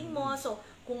fasting mo. So,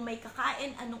 kung may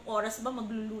kakain, anong oras ba,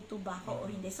 magluluto ba ako o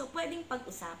hindi. So, pwedeng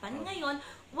pag-usapan. Ngayon,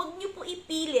 wag nyo po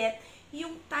ipilit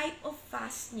yung type of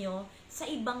fast nyo sa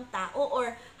ibang tao,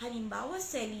 or halimbawa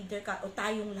sa leader ka o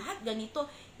tayong lahat ganito,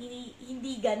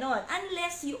 hindi ganon,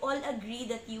 unless you all agree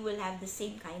that you will have the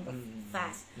same kind of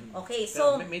fast. Okay,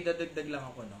 so may dadagdag lang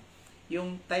ako, no,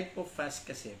 yung type of fast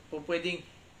kasi pwedeng,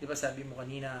 di ba sabi mo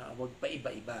kanina, wag pa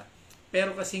iba-iba,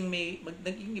 pero kasing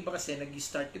naging iba kasi,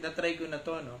 nag-start, na-try ko na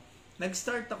to, no,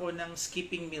 nag-start ako ng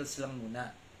skipping meals lang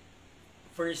muna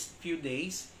first few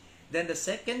days, then the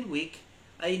second week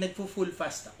ay nagpo-full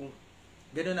fast ako.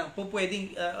 Ganun lang. Pwedeng,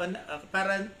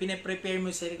 para pine-prepare mo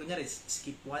sa sarili. Kunyari,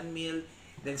 skip 1 meal,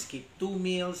 then skip 2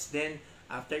 meals, then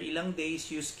after ilang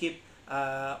days, you skip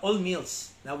all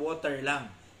meals na water lang.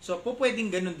 So,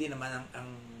 pwedeng ganun din naman ang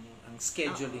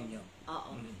schedule niyo.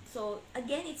 Oo. So,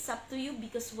 again, it's up to you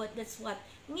because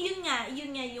yun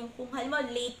nga yung kung halimbawa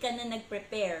late ka na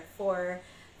nag-prepare for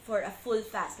a full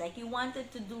fast. Like, you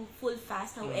wanted to do full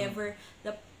fast, however,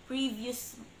 the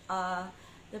previous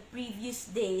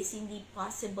days, hindi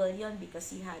possible yon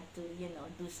because you had to,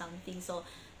 do something. So,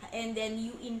 and then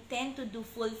you intend to do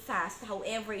full fast,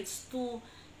 however, it's too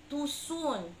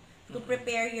soon to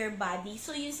prepare your body.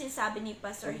 So, yung sinasabi ni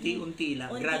Pastor, unti-unti lang,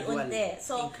 gradual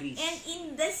so, increase. And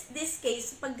in this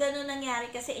case, pag gano'n nangyari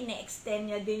kasi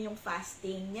ine-extend niya din yung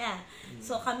fasting niya.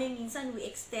 So, kami minsan, we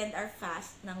extend our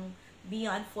fast ng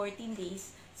beyond 14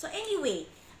 days. So, anyway,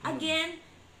 again,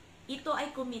 ito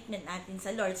ay commitment natin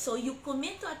sa Lord. So, you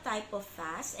commit to a type of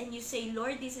fast and you say,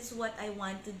 Lord, this is what I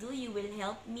want to do. You will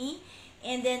help me.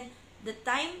 And then, the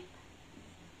time,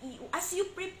 as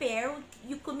you prepare,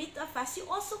 you commit to a fast, you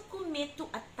also commit to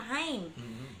a time.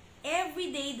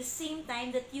 Every day, the same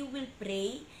time that you will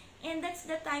pray. And that's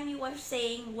the time you are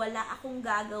saying, wala akong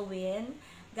gagawin.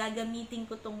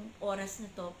 Gagamitin ko tong oras na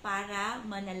to para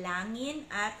manalangin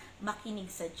at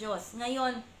makinig sa Diyos.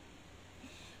 Ngayon,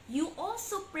 you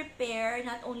also prepare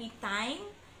not only time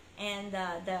and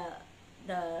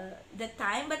the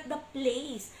time but the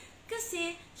place.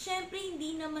 Kasi syempre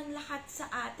hindi naman lahat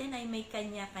sa atin ay may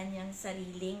kanya-kanyang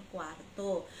sariling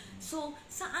kwarto. So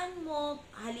saan mo,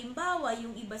 halimbawa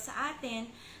yung iba sa atin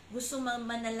gusto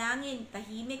manalangin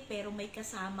tahimik pero may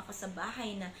kasama ka sa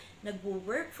bahay na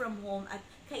nagwo-work from home at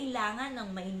kailangan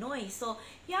ng may noise. So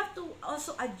you have to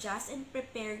also adjust and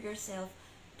prepare yourself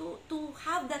to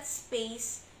have that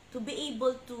space to be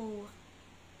able to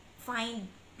find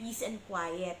peace and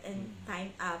quiet and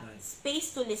time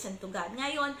space to listen to God.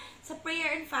 Ngayon, sa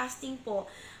prayer and fasting po,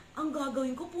 ang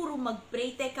gagawin ko puro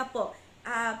mag-pray. Teka po,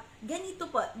 ganito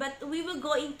po. But we will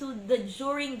go into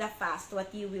during the fast,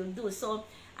 what you will do. So,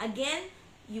 again,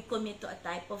 you commit to a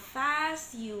type of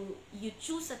fast. You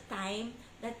choose a time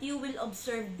that you will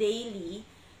observe daily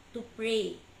to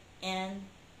pray and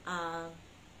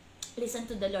listen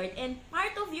to the Lord. And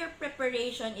part of your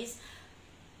preparation is,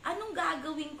 anong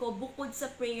gagawin ko bukod sa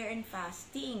prayer and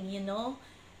fasting, yung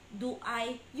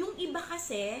iba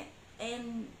kasi,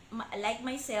 and like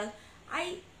myself,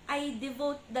 I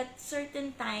devote that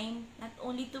certain time, not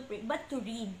only to pray, but to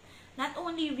read. Not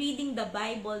only reading the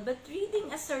Bible, but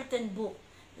reading a certain book.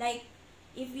 Like,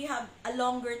 if you have a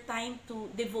longer time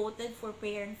devoted for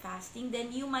prayer and fasting,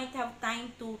 then you might have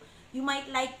time you might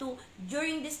like to,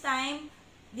 during this time,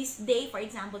 this day, for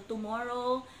example,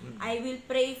 tomorrow, I will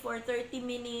pray for 30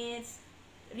 minutes,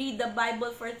 read the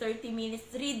Bible for 30 minutes,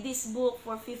 read this book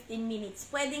for 15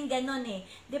 minutes. Pwedeng ganon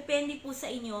Depende po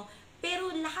sa inyo.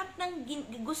 Pero lahat ng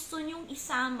gusto nyong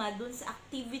isama dun sa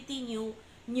activity nyo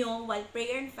while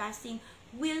prayer and fasting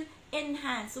will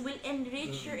enhance, will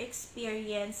enrich your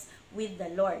experience with the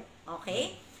Lord.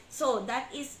 Okay? So, that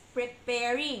is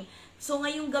preparing. So,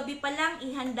 ngayong gabi pa lang,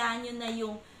 ihanda nyo na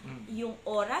yung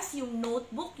oras, yung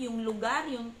notebook, yung lugar,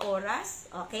 yung oras,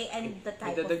 okay, and the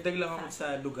type of Idadagdag lang ako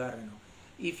sa lugar, no?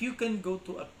 If you can go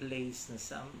to a place na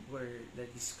somewhere that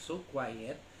is so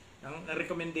quiet, ang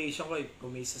recommendation ko,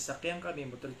 kung may sasakyan ka, may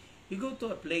motor, you go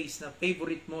to a place na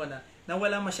favorite mo na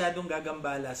wala masyadong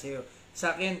gagambala sa'yo.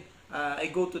 Sa akin, I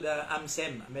go to the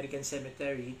AMCEM, American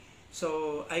Cemetery,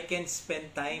 so I can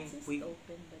spend time with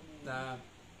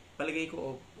palagay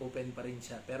ko open pa rin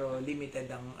siya, pero limited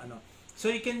ang ano. So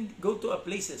you can go to a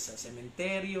places sa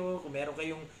sementeryo, kung meron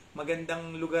kayong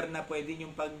magandang lugar na pwede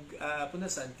yung punta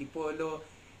sa Antipolo,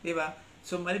 di ba?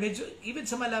 So medyo even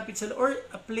sa malapit sa or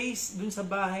a place dun sa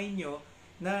bahay nyo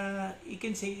na you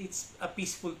can say it's a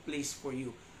peaceful place for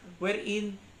you,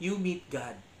 wherein you meet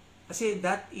God. Kasi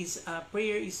that is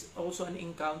prayer is also an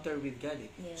encounter with God.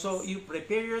 Yes. So you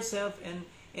prepare yourself and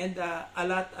a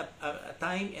lot a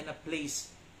time and a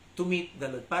place to meet the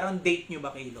Lord. Parang date nyo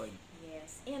ba kay Lord?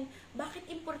 Yes. And bakit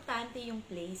importante yung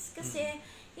place? Kasi,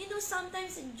 you know,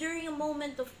 sometimes during a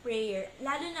moment of prayer,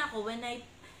 lalo na ako, when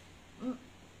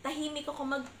tahimik ako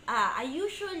I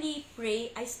usually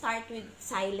pray, I start with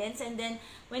silence, and then,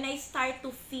 when I start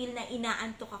to feel na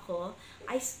inaantok ako,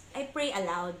 I pray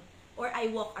aloud, or I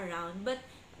walk around. But,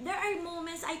 there are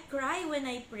moments I cry when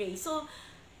I pray. So,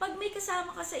 pag may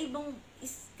kasama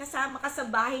ka sa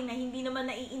bahay na hindi naman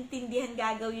naiintindihan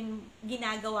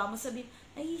ginagawa mo, sabi,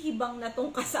 nahihibang na tong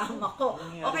kasama ko.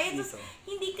 Okay, so,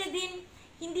 hindi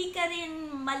ka rin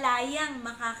malayang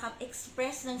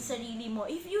makaka-express ng sarili mo.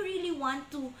 If you really want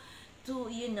to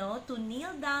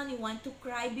kneel down, you want to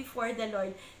cry before the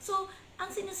Lord. So,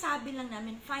 ang sinasabi lang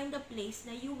namin, find a place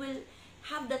na you will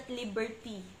have that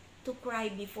liberty to cry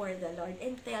before the Lord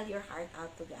and tell your heart out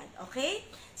to God. Okay?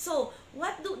 So,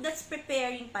 that's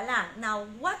preparing pa lang. Now,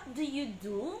 what do you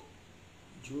do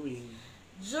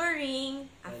during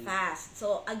a fast?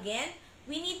 So, again,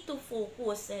 we need to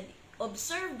focus and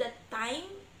observe the time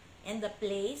and the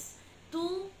place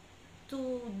to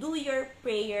do your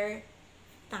prayer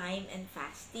time and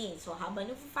fasting. So, habang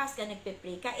nagpa-fast ka,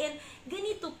 nagpe-pray ka. And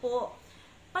ganito po,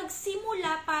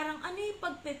 pagsimula, parang ano yung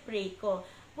pagpe-pray ko?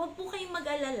 Huwag po kayong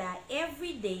mag-alala.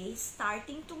 Every day,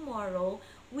 starting tomorrow,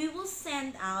 we will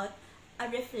send out a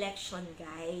reflection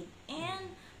guide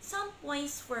and some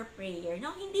points for prayer.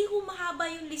 Now, hindi ko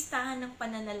mahaba yung listahan ng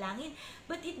pananalangin,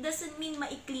 but it doesn't mean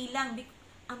maikli lang.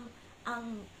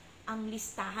 Ang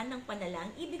listahan ng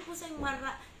panalangin, ibig po sabihin,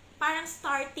 parang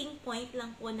starting point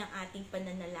lang po ng ating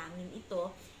pananalangin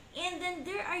ito. And then,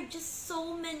 there are just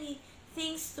so many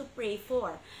things to pray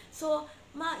for. So,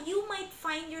 you might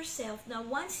find yourself na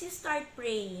once you start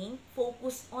praying,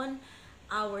 focus on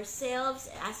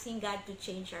ourselves, asking God to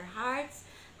change our hearts,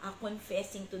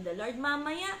 confessing to the Lord.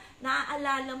 Mamaya,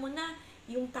 naaalala mo na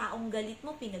yung taong galit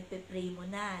mo, pinagpe-pray mo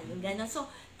na. Yung gano'n. So,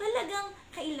 talagang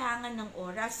kailangan ng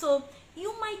oras. So,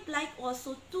 you might like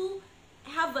also to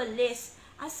have a list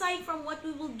aside from what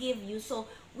we will give you. So,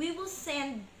 we will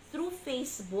send through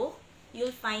Facebook.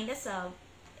 You'll find us sa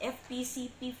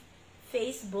FPCP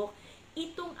Facebook,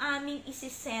 itong aming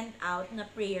isi-send out na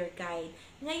prayer guide.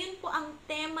 Ngayon po ang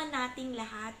tema nating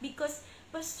lahat, because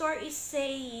Pastor is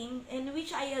saying, and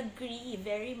which I agree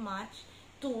very much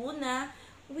too, na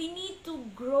we need to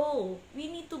grow. We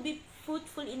need to be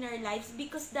fruitful in our lives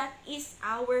because that is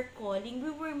our calling. We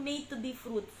were made to be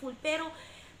fruitful. Pero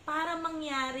para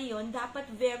mangyari yon, dapat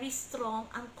very strong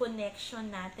ang connection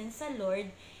natin sa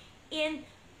Lord. And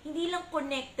hindi lang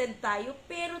connected tayo,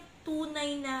 pero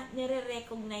tunay na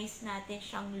nire-recognize natin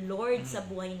siyang Lord sa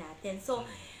buhay natin. So,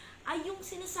 yung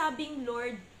sinasabing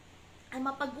Lord, ay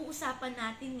mapag-uusapan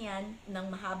natin yan ng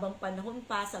mahabang panahon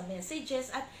pa sa messages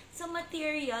at sa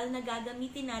material na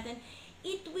gagamitin natin.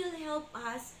 It will help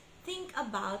us think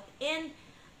about and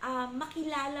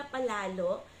makilala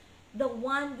palalo the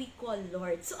one we call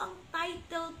Lord. So, ang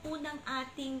title po ng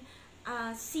ating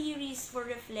series for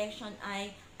reflection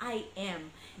ay I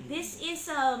Am. This is,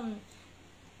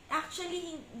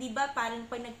 actually, di ba, parang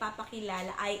pag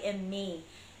nagpapakilala, I am May.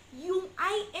 Yung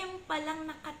I am palang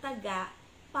nakataga,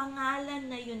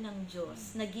 pangalan na yun ng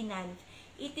Diyos na ginamit.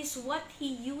 It is what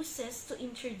He uses to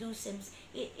introduce Himself.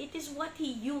 It is what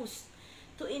He used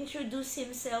to introduce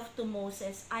Himself to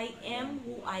Moses. I am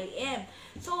who I am.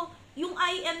 So, yung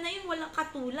I am na yun, walang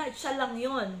katulad. Siya lang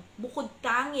yun. Bukod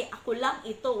tangi, ako lang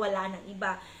ito, wala nang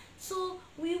iba. So,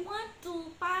 we want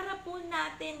to, para po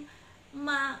natin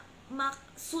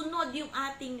masunod yung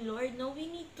ating Lord, no? We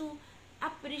need to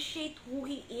appreciate who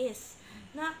He is.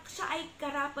 Na siya ay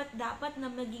karapat-dapat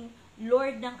na maging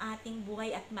Lord ng ating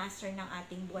buhay at Master ng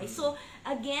ating buhay. So,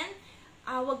 again,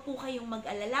 wag po kayong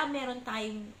mag-alala. Meron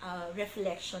tayong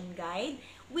reflection guide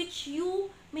which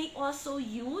you may also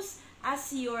use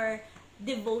as your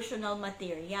devotional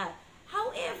material.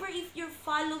 However, if you're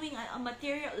following a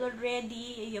material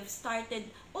already, you've started,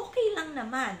 okay lang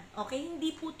naman. Okay?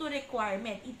 Hindi po to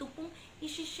requirement. Ito pong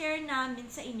isi-share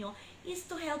namin sa inyo is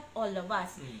to help all of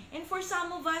us. And for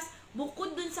some of us,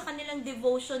 bukod dun sa kanilang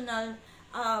devotional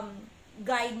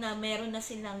guide na meron na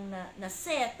silang na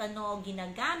set,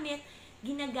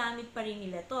 ginagamit pa rin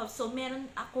nila to. So, meron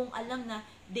akong alam na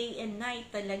day and night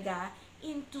talaga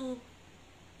into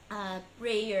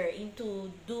prayer, into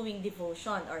doing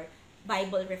devotion or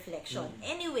Bible reflection.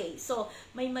 Anyway, so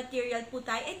may material po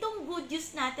tayo. Itong good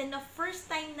news natin na first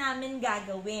time namin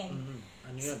gagawin.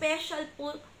 Ano yun? Special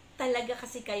po talaga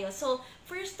kasi kayo. So,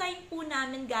 first time po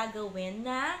namin gagawin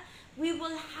na we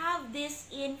will have this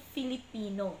in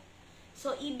Filipino.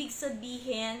 So, ibig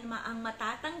sabihin, ang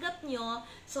matatanggap nyo,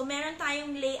 so meron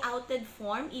tayong layouted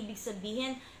form, ibig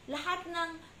sabihin, lahat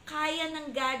ng kaya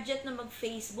ng gadget na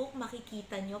mag-Facebook,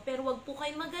 makikita nyo. Pero wag po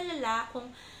kayo mag-alala kung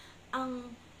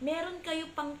meron kayo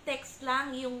pang text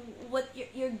lang, yung what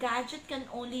your gadget can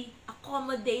only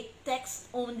accommodate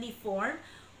text-only form.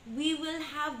 We will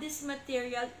have this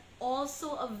material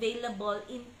also available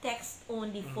in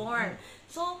text-only form.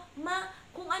 So,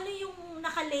 kung ano yung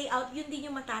naka-layout, yun din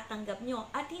yung matatanggap nyo.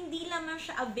 At hindi lamang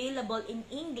siya available in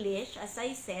English, as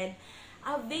I said,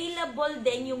 available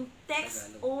din yung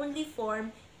text-only form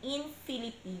in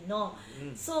Filipino.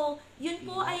 So, yun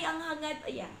po ay ang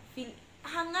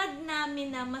hangad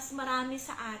namin na mas marami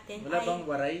sa atin. Wala bang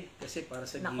waray? Kasi para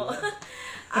sa Nako.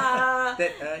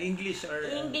 English or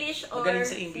magaling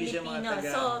sa English yung mga Filipino.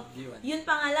 taga So, yun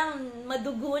pa nga lang,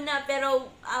 madugo na. Pero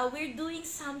we're doing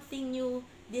something new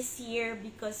this year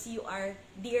because you are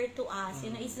dear to us.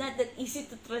 You know, it's not that easy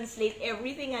to translate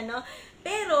everything,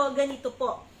 Pero, ganito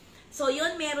po. So,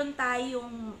 yun, meron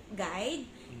tayong guide.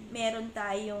 Meron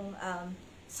tayong,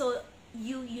 so,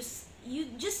 you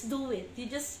just do it. You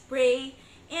just pray.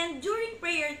 And during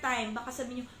prayer time, baka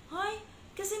sabihin nyo, "Hoy,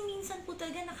 kasi minsan po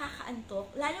talaga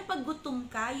nakakaantok. Lalo pag gutom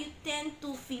ka, you tend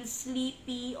to feel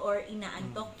sleepy or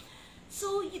inaantok.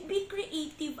 So, you be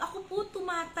creative. Ako po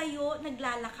tumatayo,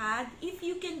 naglalakad. If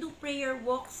you can do prayer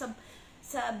walk sa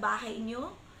bahay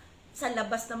nyo, sa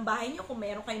labas ng bahay nyo, kung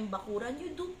meron kayong bakuran,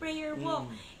 you do prayer walk.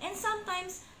 And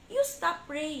sometimes, you stop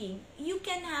praying.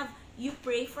 You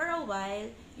pray for a while,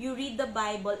 you read the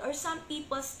Bible, or some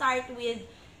people start with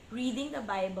reading the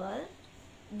Bible,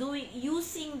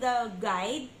 using the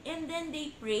guide, and then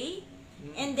they pray,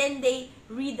 and then they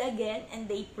read again, and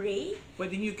they pray.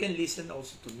 But then you can listen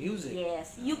also to music.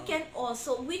 Yes, you can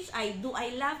also, which I do.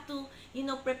 I love to,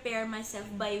 prepare myself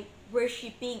by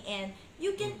worshiping, and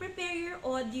you can prepare your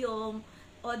audio,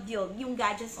 yung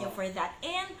gadgets nyo for that.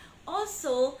 And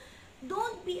also,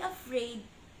 don't be afraid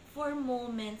for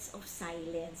moments of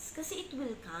silence. Kasi it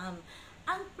will come.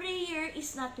 Ang prayer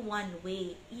is not one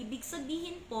way. Ibig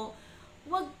sabihin po,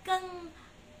 wag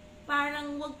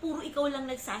puro ikaw lang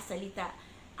nagsasalita.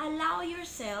 Allow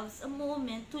yourselves a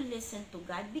moment to listen to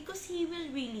God because He will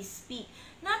really speak.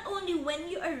 Not only when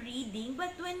you are reading,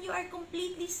 but when you are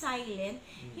completely silent,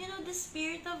 the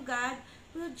Spirit of God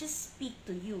will just speak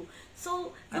to you.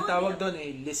 So, ang tawag doon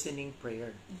ay listening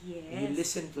prayer. Yes. You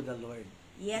listen to the Lord.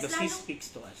 Yes, because He speaks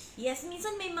to us. Yes,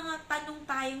 minsan may mga tanong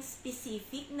tayong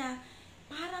specific na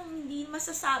parang hindi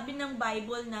masasabi ng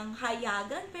Bible ng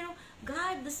hayagan, pero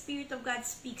God, the Spirit of God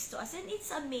speaks to us. And it's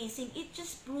amazing. It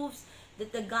just proves that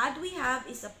the God we have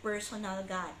is a personal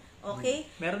God. Okay?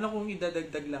 Meron akong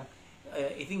idadagdag lang.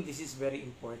 I think this is very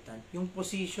important. Yung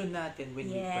position natin when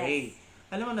we pray.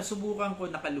 Alam mo, nasubukan ko,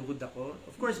 nakaluhod ako.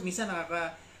 Of course, minsan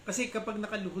kasi kapag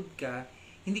nakaluhod ka,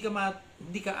 hindi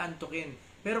ka antukin.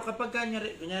 Pero kapag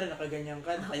kunyari nakaganyan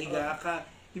ka, nakahiga ka,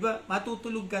 di ba,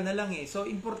 matutulog ka na lang eh. So,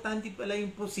 importante pala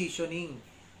yung positioning.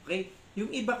 Okay?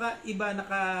 Yung iba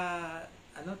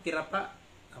tira pa.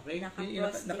 Okay?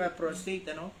 Naka-prostate,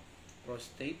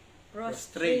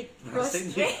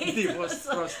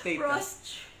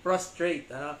 Prostrate.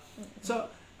 So,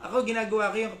 ako ginagawa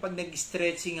ko yung kapag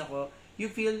nag-stretching ako, you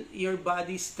feel your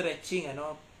body stretching,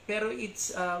 pero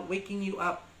it's waking you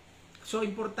up. So,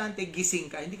 importante, gising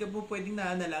ka. Hindi ka po pwedeng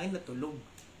nanalangin na tulog.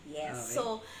 Yes. Okay?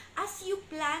 So, as you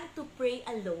plan to pray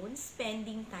alone,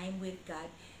 spending time with God,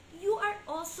 you are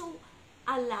also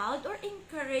allowed or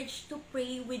encouraged to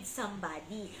pray with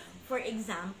somebody. For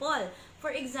example,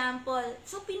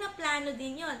 so pinaplano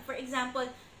din yon. For example,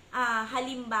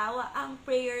 halimbawa, ang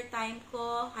prayer time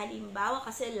ko,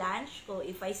 kasi lunch ko,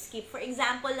 if I skip, for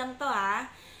example lang to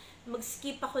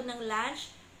mag-skip ako ng lunch,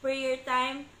 prayer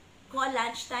time ko,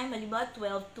 lunch time, halimbawa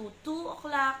 12 to 2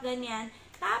 o'clock, ganyan,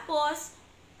 Tapos,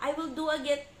 I will do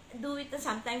it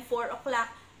sometime 4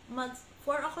 o'clock.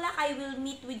 4 o'clock, I will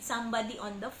meet with somebody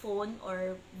on the phone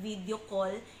or video call.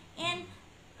 And,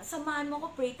 samahan mo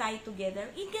ko, pray tayo together.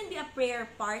 It can be a prayer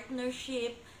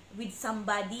partnership with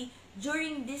somebody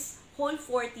during this whole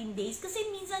 14 days. Kasi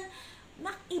minsan,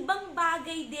 ibang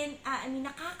bagay din,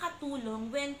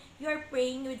 nakakatulong when you're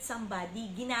praying with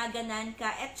somebody, ginaganan ka,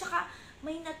 at saka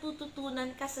may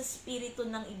natututunan ka sa spirito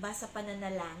ng iba sa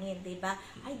pananalangin, diba?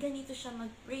 Ay, ganito siya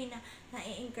mag-pray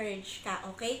na-encourage ka,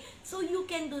 okay? So, you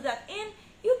can do that. And,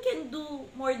 you can do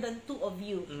more than 2 of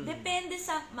you. Depende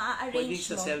sa maa-arrange mo.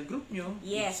 Pwede sa cell group nyo,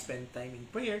 yes, spend time in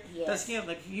prayer. Yes. Tapos ngayon,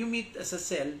 if you meet as a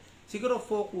cell, siguro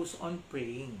focus on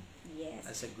praying. Yes.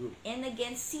 As a group. And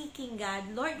again, seeking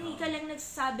God. Lord, hindi ka lang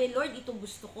nagsasabi, Lord, ito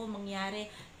gusto ko mangyari.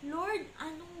 Lord,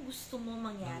 anong gusto mo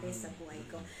mangyari sa buhay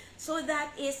ko? So,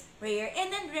 that is prayer.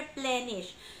 And then,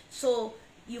 replenish. So,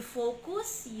 you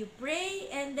focus, you pray,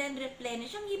 and then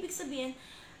replenish. Ang ibig sabihin,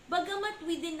 bagamat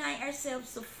we deny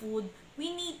ourselves of food,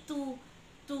 we need to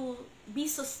be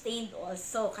sustained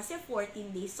also. Kasi 14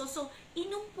 days. So,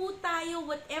 inom po tayo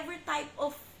whatever type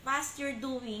of fast you're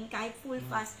doing, kahit full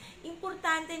fast,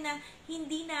 importante na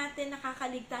hindi natin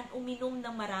nakakaligtaan uminom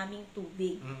ng maraming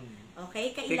tubig. Okay?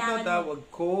 Kailangan... Take note, wag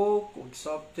Coke, wag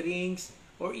soft drinks,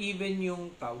 or even yung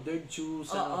powdered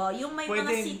juice. Oo, yung may mga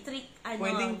citric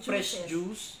pwedeng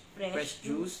juices. Fresh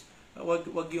juice.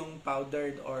 Wag yung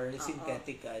powdered or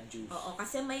synthetic juice. Oo,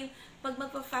 kasi pag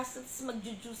magpa-fast,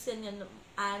 mag-juice yan,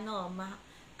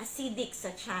 acidic sa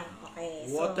tiyan. Okay?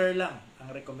 Water lang ang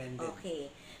recommended.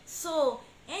 Okay. So,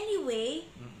 anyway,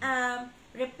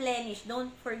 replenish. Don't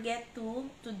forget to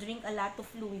drink a lot of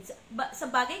fluids. Sa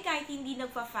bagay, kahit hindi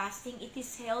nagpa-fasting, it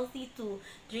is healthy to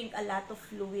drink a lot of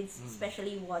fluids,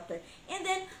 especially water. And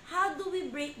then, how do we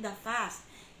break the fast?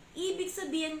 Ibig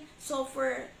sabihin, so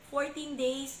for 14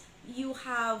 days, you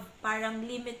have parang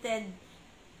limited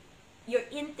your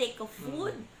intake of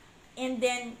food. And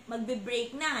then,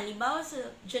 magbe-break na. Halimbawa, sa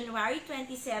January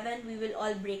 27, we will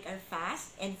all break our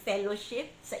fast and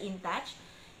fellowship sa inTouch.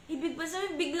 Ibig ba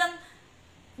sabihin, biglang,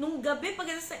 nung gabi,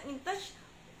 pag sa inTouch,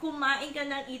 kumain ka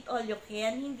ng eat all you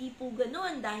can. Hindi po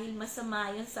ganoon dahil masama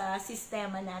yun sa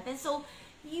sistema natin. So,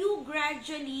 you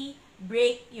gradually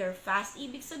break your fast.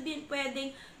 Ibig sabihin,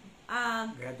 pwedeng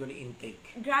gradual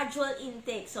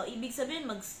intake. So, ibig sabihin,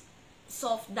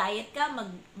 soft diet ka,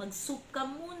 mag-soup ka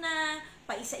muna,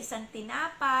 paisa-isang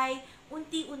tinapay,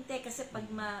 unti-unti kasi pag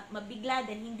mabigla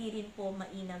din, hindi rin po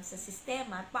mainam sa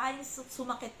sistema, paano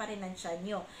sumakit pa rin ang tiyan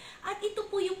nyo. At ito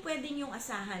po yung pwede nyong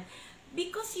asahan.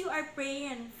 Because you are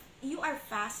praying, you are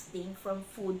fasting from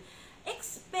food,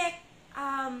 expect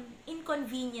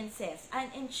inconveniences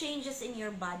and changes in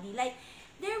your body. Like,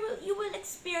 you will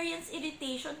experience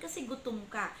irritation kasi gutom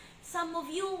ka. Some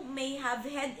of you may have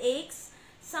headaches,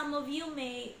 some of you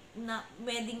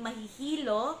pwedeng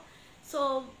mahihilo.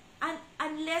 So,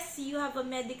 unless you have a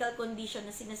medical condition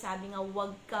na sinasabi nga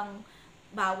wag kang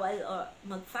bawal or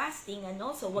mag-fasting,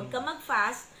 so wag kang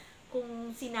mag-fast kung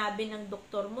sinabi ng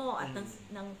doktor mo at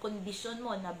ng condition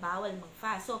mo na bawal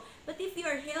mag-fast. So, but if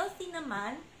you're healthy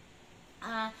naman,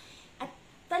 at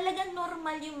talagang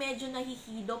normal yung medyo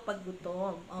nahihilo pag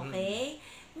gutom, okay?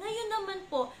 Ngayon naman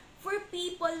po, for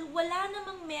people, wala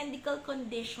namang medical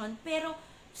condition, pero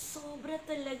sobra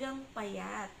talagang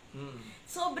payat.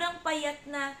 Sobrang payat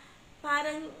na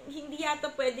parang hindi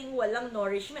yata pwedeng walang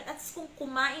nourishment at kung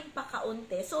kumain pa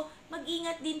kaunti. So,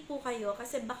 mag-ingat din po kayo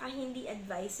kasi baka hindi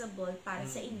advisable para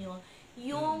sa inyo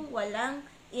yung walang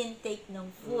intake ng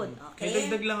food. Okay?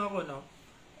 Dagdag lang ako,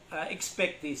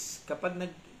 expect this. Kapag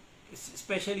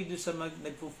especially doon sa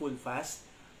nagpo-full fast,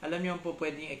 alam niyo po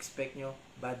pwedeng expect nyo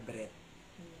bad breath.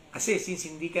 Kasi since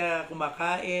hindi ka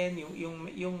kumakain,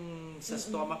 yung sa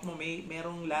stomach mo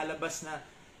merong lalabas na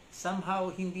somehow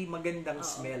hindi magandang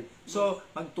smell. So,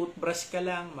 mag-toothbrush ka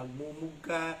lang, magmumug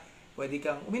ka, pwede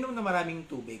kang uminom na maraming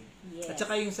tubig. Yes. At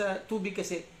saka yung sa tubig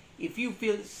kasi, if you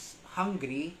feel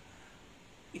hungry,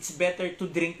 it's better to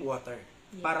drink water.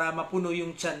 Yes. Para mapuno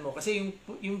yung tiyan mo. Kasi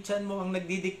yung tiyan mo ang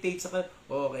nagdi-dictate sa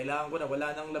kailangan ko na,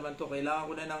 wala nang laman to,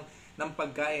 kailangan ko na ng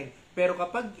pagkain. Pero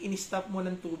kapag in-stop mo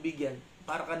ng tubig yan,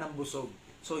 para ka ng busog.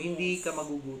 So, hindi ka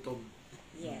magugutom.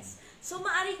 Yes. So,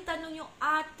 maaring tanong yung,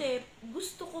 ate,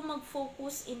 gusto ko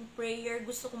mag-focus in prayer,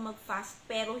 gusto ko mag-fast,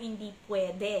 pero hindi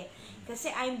pwede. Kasi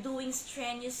I'm doing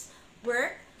strenuous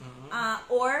work,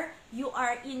 or you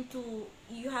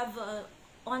have a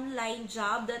online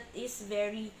job that is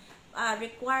very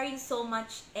requiring so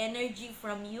much energy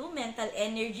from you, mental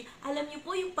energy. Alam niyo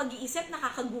po, yung pag-iisip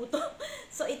nakakagutom.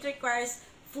 So, it requires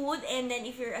food, and then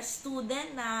if you're a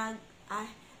student na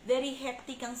very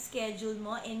hectic ang schedule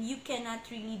mo and you cannot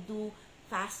really do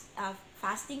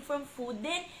fasting from food,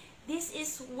 then this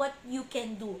is what you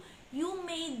can do. You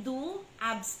may do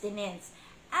abstinence.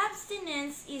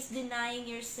 Abstinence is denying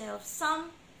yourself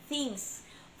some things.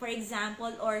 For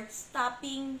example, or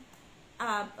stopping,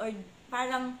 or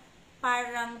parang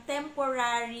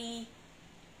temporary,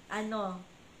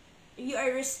 you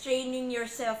are restraining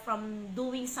yourself from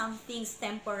doing some things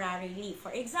temporarily.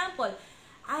 For example,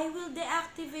 I will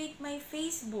deactivate my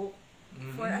Facebook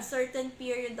for a certain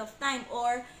period of time,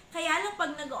 or kaya lang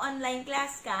pag nag-online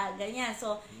class ka, ganyan.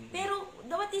 So, pero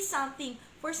that is something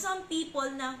for some people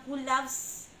na who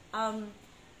loves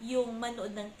yung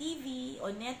manood ng TV o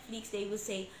Netflix, they will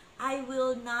say, I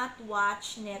will not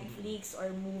watch Netflix or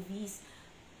movies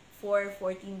for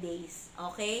 14 days.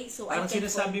 Okay? So, parang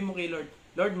sinasabi mo kay Lord,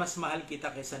 Lord, mas mahal kita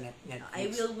kaysa Netflix. I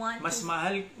will want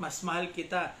mas mahal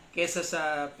kita kaysa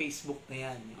sa Facebook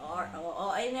na yan.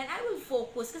 And then I will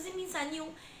focus. Kasi minsan,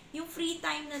 yung free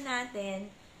time na natin,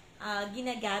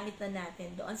 ginagamit na natin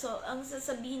doon. So, ang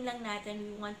sasabihin lang natin,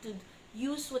 we want to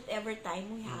use whatever time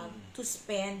we have to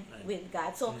spend with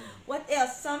God. So, what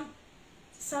else?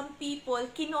 Some people,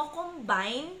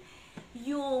 kino-combine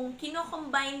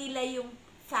nila yung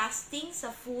fasting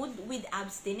sa food with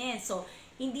abstinence. So,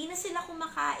 hindi na sila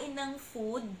kumakain ng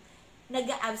food,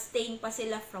 nag-abstain pa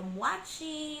sila from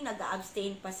watching,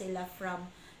 nag-abstain pa sila from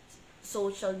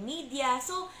social media.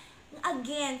 So,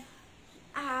 again,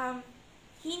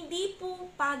 hindi po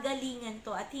pagalingan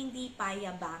to at hindi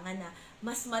payabangan na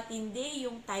mas matindi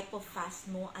yung type of fast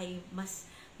mo ay mas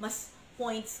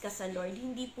points ka sa Lord.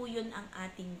 Hindi po yun ang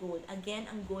ating goal. Again,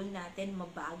 ang goal natin,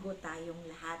 mabago tayong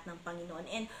lahat ng Panginoon.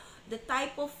 And the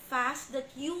type of fast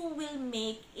that you will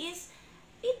make is,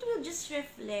 it will just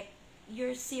reflect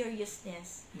your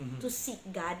seriousness to seek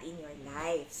God in your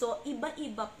life. So,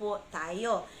 iba-iba po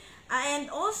tayo. And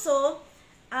also,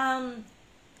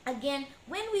 again,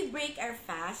 when we break our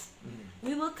fast,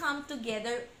 we will come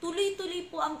together. Tuloy-tuloy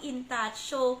po ang inTouch.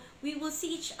 So, we will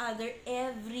see each other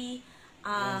every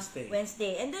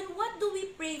Wednesday. And then, what do we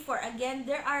pray for? Again,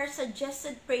 there are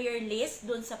suggested prayer lists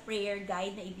dun sa prayer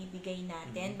guide na ibibigay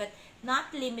natin, but not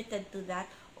limited to that.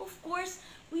 Of course,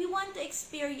 we want to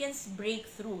experience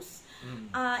breakthroughs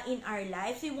in our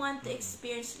lives. We want to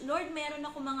experience, Lord, meron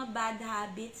ako mga bad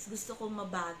habits, gusto kong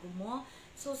mabago mo.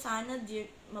 So, sana,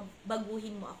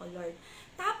 baguhin mo ako, Lord.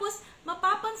 Tapos,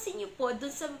 mapapansin niyo po,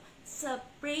 dun sa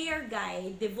prayer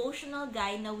guide, devotional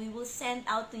guide na we will send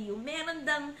out to you, meron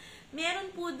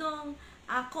po dong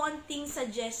konting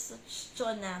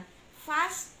suggestion na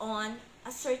fast on a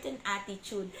certain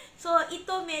attitude. So,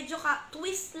 ito medyo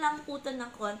twist lang po ito ng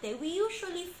konti. We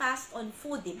usually fast on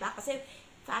food, diba? Kasi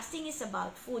fasting is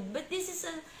about food. But this is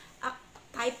a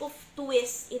type of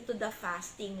twist into the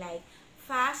fasting. Like,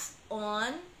 fast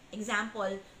on,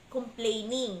 example,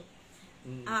 complaining.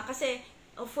 Kasi,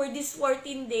 for these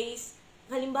 14 days,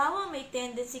 halimbawa may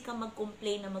tendency ka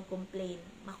mag-complain.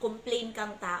 Ma-complain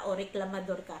kang tao,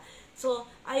 reklamador ka. So,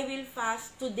 I will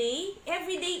fast today,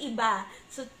 every day iba.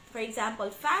 So, for example,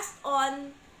 fast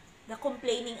on the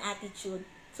complaining attitude.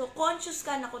 So, conscious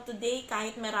ka na ko today,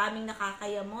 kahit maraming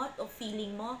nakakayamot o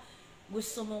feeling mo,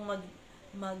 gusto mong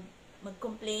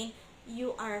mag-complain,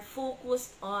 you are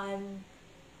focused on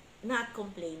not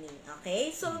complaining.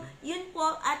 Okay? So, yun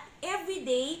po. At every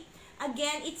day,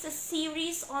 again, it's a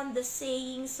series on the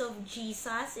sayings of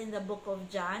Jesus in the book of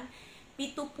John.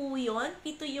 7 po yun.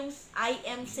 7 yung I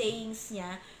am sayings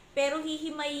niya. Pero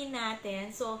hihimayin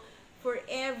natin. So, for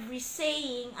every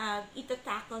saying,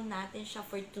 itatakle natin siya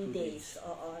for 2 days.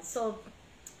 Oo. So,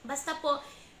 basta po,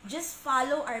 just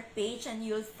follow our page and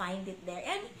you'll find it there.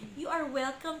 And you are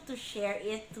welcome to share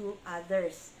it to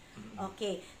others.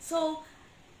 Okay. So,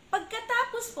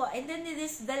 pagkatapos po, and then it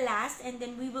is the last, and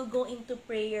then we will go into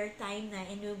prayer time na,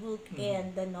 and we will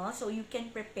end, no? So, you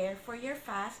can prepare for your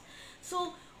fast.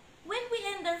 So, when we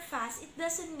end our fast, it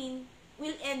doesn't mean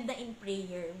we'll end na in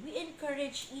prayer. We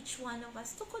encourage each one of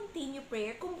us to continue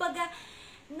prayer. Kumbaga,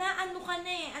 ano ka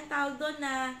na ang tawag doon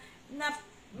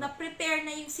na prepare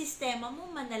na yung sistema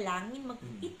mo, manalangin,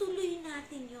 ituloy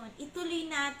natin yon. Ituloy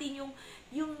natin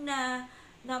yung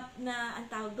ang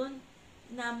tawag doon,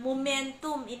 na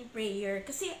momentum in prayer.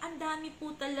 Kasi ang dami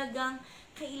po talagang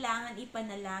kailangan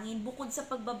ipanalangin bukod sa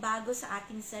pagbabago sa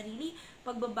ating sarili,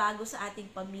 pagbabago sa ating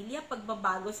pamilya,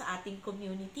 pagbabago sa ating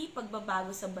community,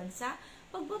 pagbabago sa bansa,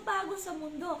 pagbabago sa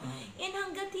mundo. And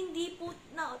hanggat hindi po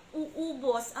na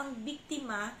uubos ang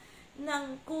biktima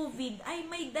ng COVID, ay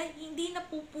hindi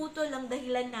napuputol ang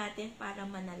dahilan natin para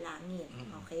manalangin.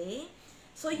 Okay?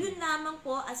 So, yun lamang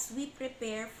po as we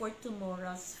prepare for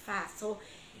tomorrow's fast. So,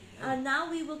 now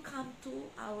we will come to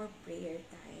our prayer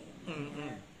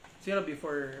time. siguro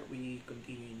before we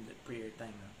continue in the prayer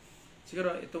time,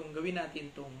 siguro itong gawin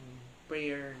natin itong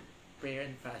prayer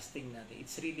and fasting natin,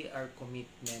 it's really our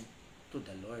commitment to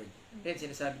the Lord. Kaya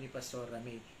sinasabi ni Pastor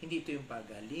Rame, hindi ito yung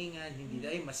pagalingan, hindi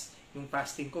ay mas yung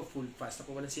fasting ko, full fast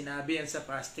ako. Walang sinabi yan sa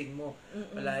fasting mo.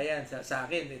 Wala yan. Sa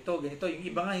akin, ito, ganito. Yung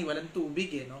iba nga, walang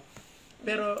tubig no?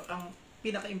 Pero ang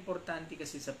pinaka-importante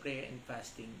kasi sa prayer and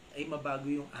fasting ay mabago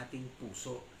yung ating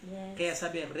puso. Yes. Kaya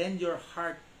sabi, rend your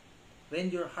heart,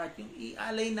 yung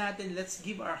ialay natin, let's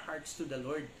give our hearts to the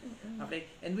Lord. Okay?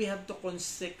 And we have to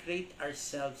consecrate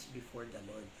ourselves before the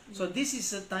Lord. So this is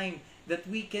a time that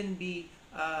we can be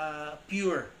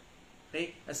pure.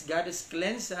 Okay? As God has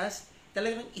cleansed us,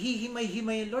 talagang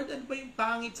hihimay-himay, Lord, ano ba yung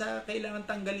pangit sa kailangan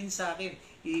tanggalin sa akin?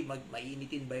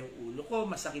 Mainitin ba yung ulo ko?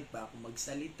 Masakit ba ako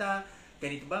magsalita?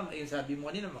 Ganito ba? Yung sabi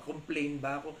mo kanina, ma-complain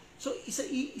ba ako? So,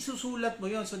 isusulat mo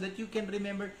yon so that you can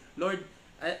remember, Lord,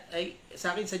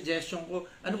 sa akin suggestion ko,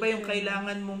 ano ba yung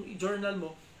kailangan mong, journal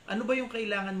mo, ano ba yung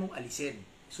kailangan mong alisin?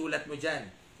 Sulat mo dyan.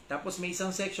 Tapos may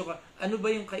isang section ka, ano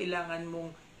ba yung kailangan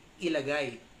mong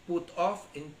ilagay? Put off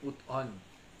and put on.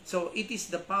 So, it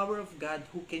is the power of God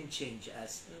who can change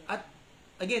us. At,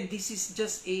 again, this is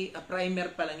just a primer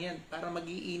pa lang yan, para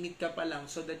mag-iinit ka pa lang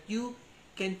so that you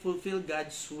can fulfill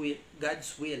God's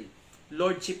will,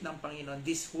 Lordship ng Panginoon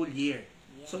this whole year.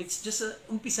 Yes. So, it's just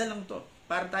umpisa lang to,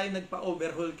 para tayo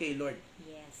nagpa-overhaul kay Lord.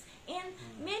 Yes. And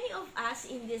many of us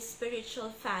in this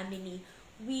spiritual family,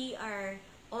 we are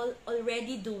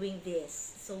already doing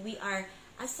this. So, we are,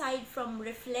 aside from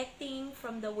reflecting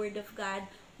from the Word of God,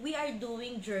 we are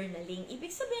doing journaling. Ibig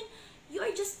sabihin, you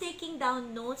are just taking down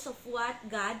notes of what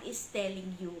God is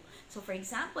telling you. So, for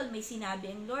example, may sinabi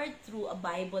ang Lord through a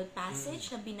Bible passage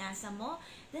na binasa mo,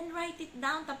 then write it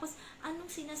down. Tapos, anong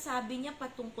sinasabi niya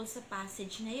patungkol sa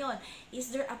passage na yon? Is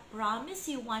there a promise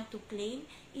you want to claim?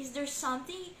 Is there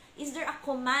a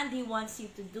command He wants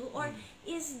you to do? Or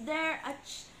is there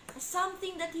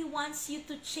something that He wants you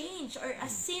to change? Or a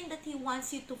sin that He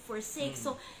wants you to forsake?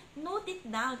 So, note it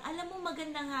down. Alam mo,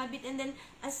 magandang habit. And then,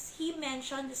 as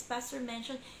Pastor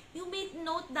mentioned, you may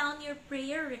note down your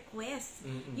prayer requests,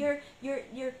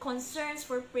 your concerns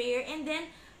for prayer. And then,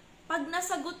 pag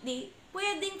nasagot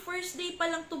pwedeng first day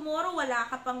pa lang tomorrow, wala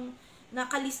ka pang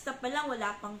nakalista pa lang,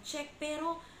 wala pang check.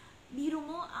 Pero, biro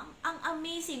mo, ang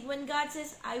amazing. When God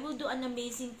says, I will do an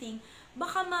amazing thing,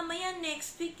 baka mamaya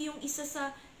next week, yung isa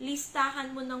sa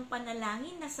listahan mo ng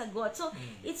panalangin nasagot. So,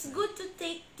 it's good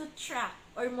to track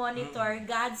or monitor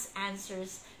God's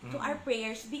answers to our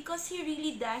prayers because He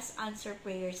really does answer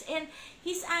prayers. And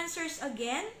His answers,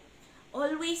 again,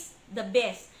 always the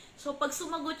best. So, pag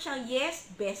sumagot siyang yes,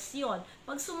 best yon.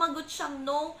 Pag sumagot siyang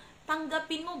no,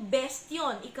 tanggapin mo, best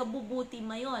yon. Ikabubuti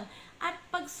mo yon. At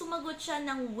pag sumagot siya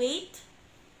ng wait,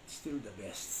 still the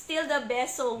best. Still the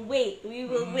best, so wait. We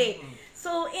will wait.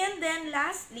 So, and then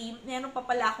lastly, meron pa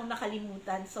pala akong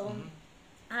nakalimutan. So,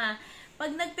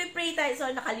 pag nagpe-pray tayo, so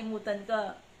nakalimutan ko.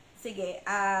 Sige,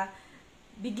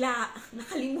 bigla,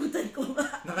 nakalimutan ko ba?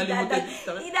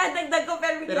 Idadagdag ko,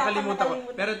 pero bigla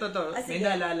nakalimutan. Pero totoo, may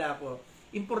naalala ko.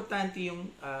 Importante yung,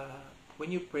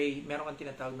 when you pray, meron kang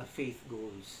tinatawag na faith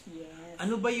goals. Yes.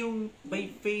 Ano ba yung,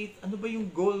 by faith, ano ba yung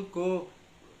goal ko?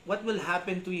 What will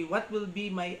happen to you? What will be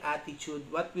my attitude?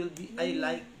 What will be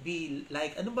be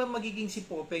like? Ano ba magiging si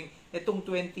Popeng itong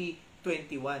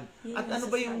 2021? At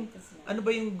ano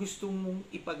ba yung gusto mong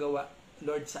ipagawa,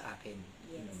 Lord, sa akin?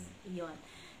 Yes. Yun.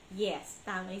 Yes,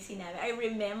 tama yung sinabi. I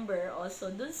remember also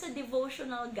dun sa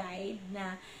devotional guide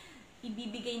na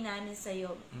ibibigay namin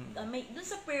sa'yo, dun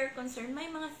sa prayer concern, may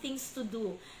mga things to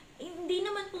do. Hindi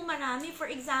naman po marami. For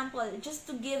example, just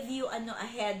to give you a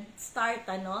head start,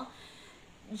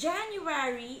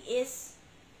 January is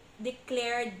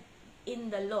declared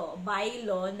in the law, by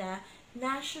law, na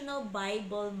National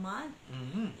Bible Month.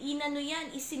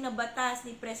 Isinabatas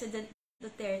ni President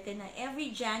Duterte na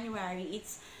every January,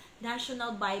 it's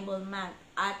National Bible Month.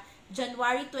 At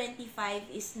January 25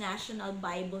 is National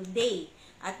Bible Day.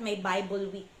 At may Bible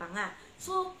Week pa nga.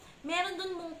 So, meron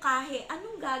dun mungkahi,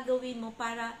 anong gagawin mo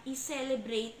para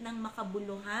i-celebrate ng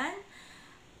makabuluhan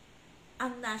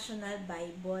ang National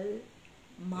Bible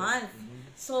Month?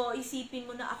 So, isipin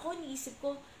mo na ako, niisip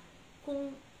ko,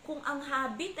 kung ang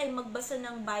habit ay magbasa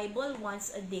ng Bible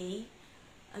once a day,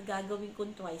 gagawin ko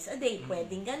twice a day.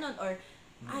 Pwedeng ganon. Or,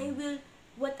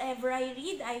 whatever I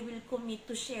read, I will commit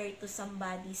to share it to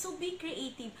somebody. So, be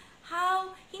creative.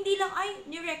 How, hindi lang,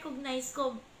 ni-recognize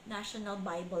ko National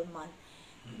Bible Month.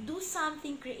 Do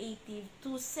something creative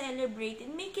to celebrate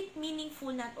and make it meaningful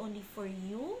not only for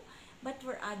you, but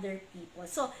for other people.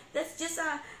 So, that's just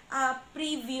a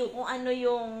preview kung ano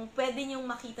yung pwede nyong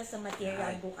makita sa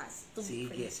material Right. bukas.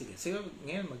 Sige. So,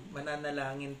 ngayon,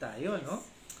 mananalangin tayo, Yes. no?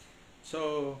 So,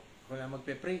 wala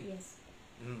magpe-pray. Yes.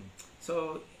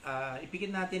 So, ipikit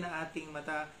natin ang ating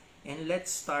mata and let's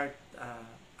start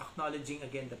acknowledging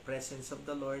again the presence of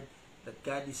the Lord, that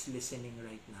God is listening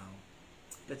right now.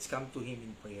 Let's come to Him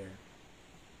in prayer.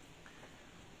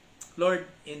 Lord,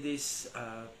 in this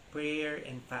prayer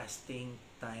and fasting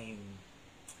time,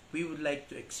 we would like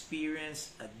to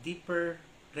experience a deeper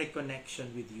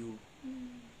reconnection with you.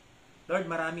 Lord,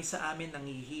 marami sa amin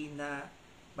nanghihina,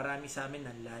 marami sa amin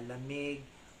nanlalamig,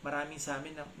 marami sa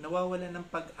amin nawawala ng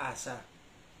pag-asa.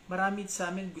 Marami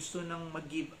sa amin gusto nang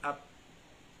mag-give up.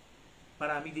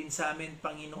 Marami din sa amin,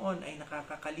 Panginoon, ay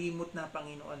nakakakalimot na,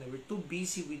 Panginoon. We're too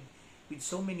busy with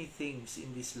so many things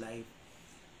in this life.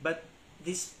 But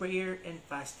this prayer and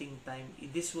fasting time,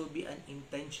 this will be an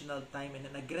intentional time and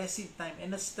an aggressive time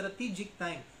and a strategic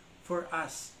time for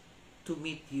us to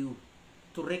meet you,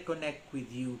 to reconnect with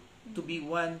you, to be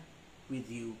one with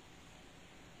you.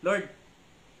 Lord,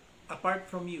 apart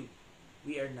from you,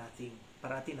 we are nothing.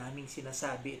 Parati naming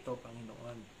sinasabi ito,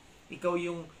 Panginoon. Ikaw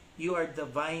you are the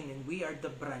vine and we are the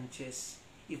branches.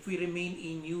 If we remain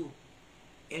in you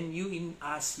and you in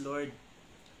us, Lord,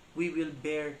 we will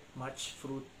bear much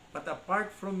fruit. But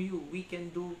apart from you, we can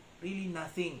do really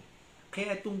nothing.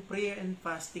 Kaya itong prayer and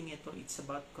fasting ito, it's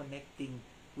about connecting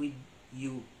with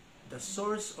you, the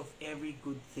source of every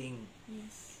good thing.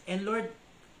 Yes. And Lord,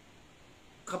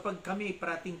 kapag kami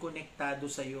parating konektado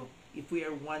sa iyo, if we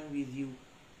are one with you,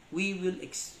 we will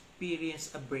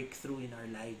experience a breakthrough in our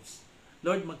lives.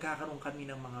 Lord, magkakaroon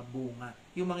kami ng mga bunga.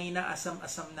 Yung mga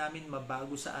inaasam-asam namin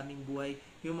mabago sa aming buhay,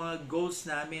 yung mga goals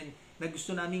namin na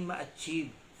gusto naming ma-achieve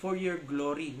for your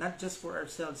glory, not just for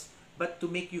ourselves, but to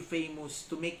make you famous,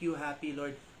 to make you happy,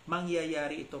 Lord,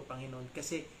 mangyayari ito, Panginoon.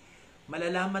 Kasi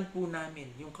malalaman po namin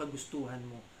yung kagustuhan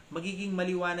mo. Magiging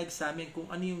maliwanag sa amin kung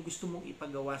ano yung gusto mong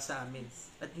ipagawa sa amin.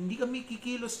 At hindi kami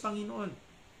kikilos, Panginoon,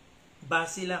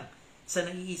 base lang sa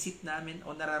naiisip namin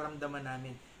o nararamdaman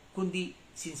namin, kundi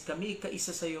since kami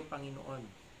kaisa sa iyo, Panginoon,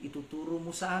 ituturo mo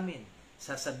sa amin,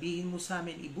 sasabihin mo sa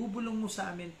amin, ibubulong mo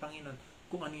sa amin, Panginoon,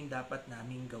 kung ano yung dapat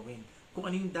naming gawin, kung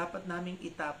ano yung dapat naming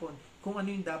itapon, kung ano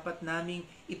yung dapat naming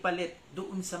ipalit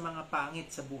doon sa mga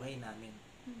pangit sa buhay namin.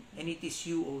 And it is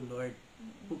you, O Lord,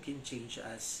 who can change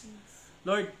us.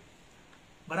 Lord,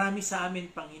 marami sa amin,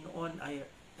 Panginoon,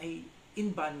 ay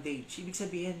in bondage. Ibig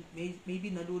sabihin, maybe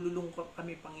nalululong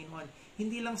kami, Panginoon.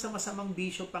 Hindi lang sa masamang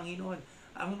bisyo, Panginoon.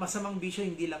 Ang masamang bisyo,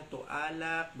 hindi lang to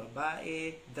alak,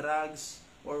 babae, drugs,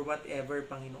 or whatever,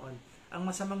 Panginoon. Ang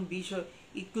masamang bisyo,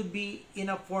 it could be in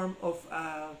a form of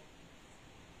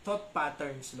thought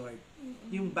patterns, Lord.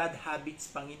 Yung bad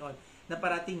habits, Panginoon, na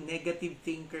parating negative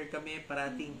thinker kami,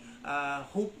 parating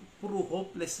puro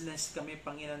hopelessness kami,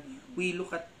 Panginoon. We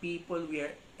look at people, we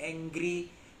are angry,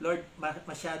 Lord,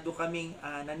 masyado kaming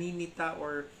naninita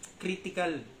or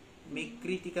critical, may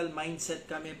critical mindset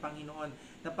kami, Panginoon,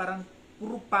 na parang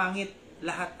puro pangit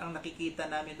lahat ang nakikita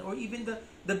namin, or even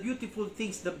the beautiful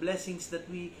things, the blessings that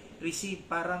we receive,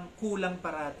 parang kulang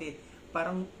parati.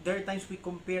 Parang there are times we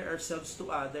compare ourselves to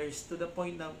others to the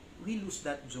point na we lose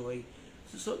that joy.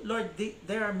 So Lord,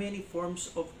 there are many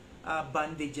forms of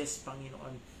bondages,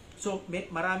 Panginoon. So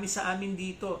marami sa amin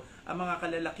dito, ang mga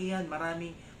kalalakihan,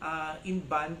 maraming in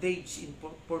bondage in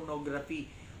pornography,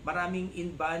 maraming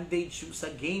in bondage sa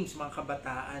games, mga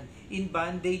kabataan, in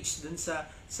bondage dun sa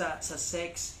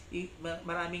sex,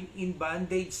 maraming in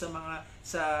bondage sa mga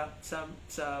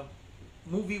sa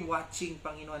movie watching,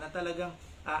 Panginoon, na talagang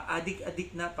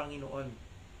adik-adik na, Panginoon.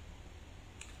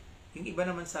 Yung iba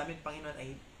naman sa amin, Panginoon,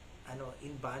 ay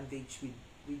in bondage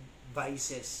with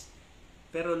vices.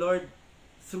 Pero Lord,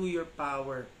 through your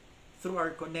power, through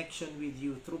our connection with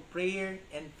you, through prayer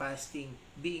and fasting,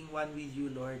 being one with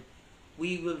you, Lord,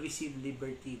 we will receive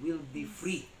liberty. We'll be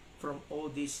free from all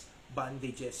these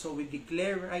bondages. So we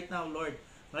declare right now, Lord,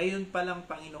 ngayon pa lang,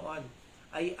 Panginoon,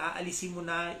 ay aalisin mo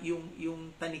na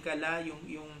yung tanikala,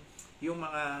 yung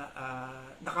mga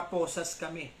nakaposas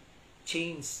kami,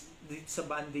 chains sa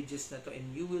bandages na to,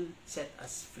 and you will set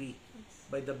us free.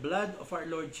 By the blood of our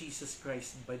Lord Jesus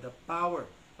Christ, by the power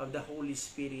of the Holy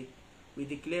Spirit, we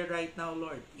declare right now,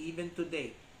 Lord, even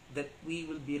today, that we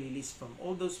will be released from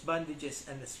all those bondages,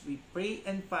 and as we pray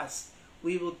and fast,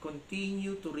 we will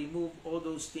continue to remove all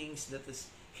those things that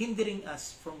is hindering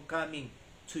us from coming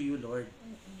to you, Lord.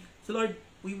 So Lord,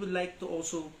 we would like to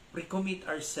also recommit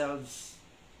ourselves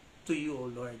to you, O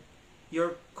Lord.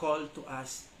 Your call to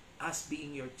us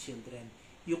being your children.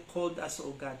 You called us,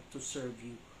 O God, to serve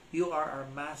you. You are our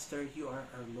Master, you are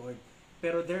our Lord.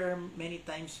 Pero there are many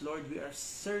times, Lord, we are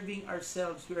serving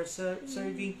ourselves. We are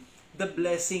serving the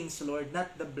blessings, Lord,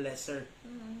 not the blesser.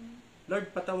 Lord,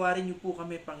 patawarin niyo po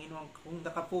kami, Panginoon, kung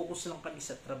nakafocus lang kami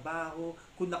sa trabaho,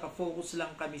 kung nakafocus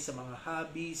lang kami sa mga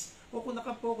hobbies, o kung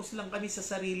nakafocus lang kami sa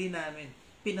sarili namin,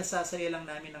 pinasasaya lang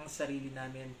namin ang sarili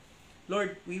namin.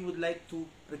 Lord, we would like to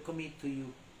recommit to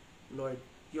you, Lord,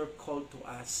 your call to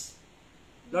us.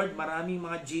 Lord, maraming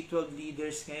mga G12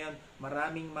 leaders ngayon,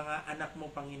 maraming mga anak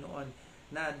mo, Panginoon,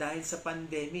 na dahil sa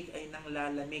pandemic ay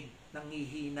nanglalamig,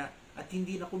 nanghihina, at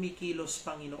hindi na kumikilos,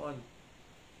 Panginoon.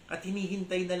 At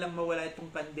hinihintay na lang mawala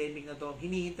itong pandemic na to,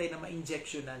 hinihintay na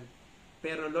ma-injectionan.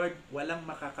 Pero Lord, walang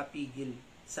makakapigil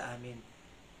sa amin.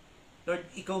 Lord,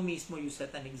 ikaw mismo you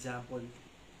set an example.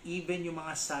 Even yung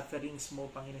mga sufferings mo,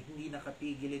 Panginoon, hindi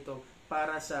nakapigil ito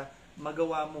para sa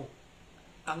magawa mo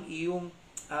ang iyong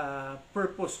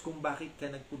purpose kung bakit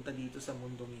ka nagpunta dito sa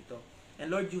mundong ito.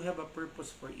 And Lord, you have a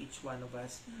purpose for each one of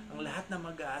us. Ang lahat ng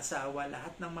mag-aasawa,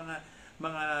 lahat ng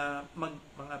mga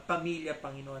pamilya,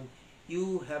 Panginoon,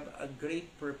 you have a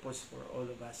great purpose for all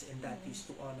of us, and that is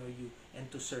to honor you and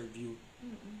to serve you.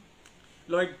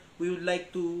 Lord, we would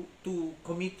like to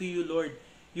commit to you, Lord,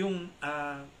 yung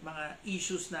mga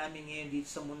issues namin ngayon dito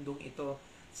sa mundong ito,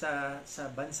 sa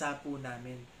bansa po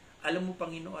namin. Alam mo,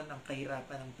 Panginoon, ang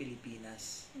kahirapan ng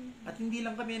Pilipinas. At hindi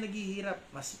lang kami naghihirap,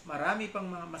 marami pang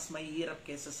mga mas mahihirap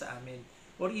kesa sa amin.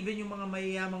 Or even yung mga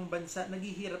mayayamang bansa,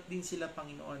 naghihirap din sila,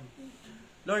 Panginoon.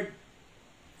 Lord,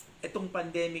 itong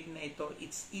pandemic na ito,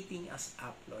 it's eating us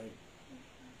up, Lord.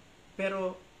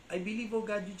 Pero, I believe, oh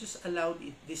God, you just allowed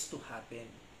this to happen.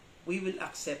 We will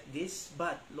accept this,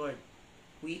 but, Lord,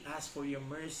 we ask for your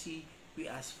mercy, we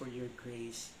ask for your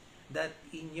grace, that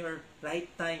in your right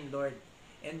time, Lord,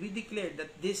 and we declare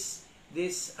that this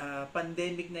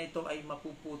pandemic na ito ay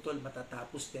mapuputol,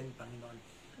 matatapos din, Panginoon.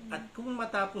 At kung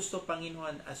matapos to,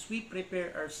 Panginoon, as we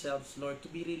prepare ourselves, Lord, to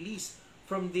be released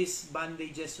from these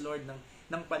bandages, Lord,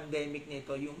 ng pandemic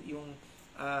nito, yung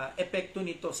epekto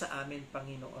nito sa amin,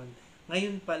 Panginoon.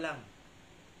 Ngayon pa lang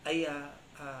ay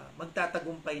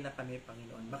magtatagumpay na kami,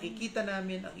 Panginoon. Makikita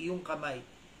namin ang iyong kamay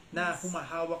na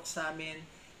humahawak sa amin.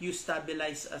 You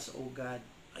stabilize us, O God.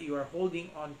 You are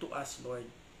holding on to us, Lord,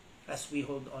 as we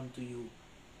hold on to you.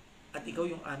 At ikaw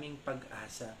yung aming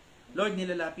pag-asa. Lord,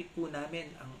 nilalapit po namin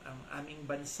ang aming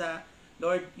bansa.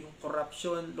 Lord, yung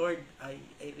corruption, Lord, I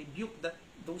rebuke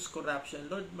those corruption.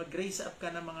 Lord, mag-raise up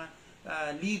ka ng mga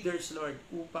leaders, Lord,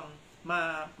 upang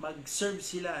mag-serve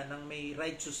sila ng may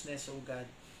righteousness, O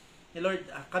God. And Lord,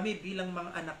 kami bilang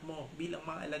mga anak mo, bilang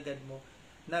mga alagad mo,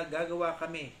 na gagawa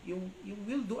kami, yung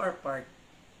we'll do our part,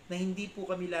 na hindi po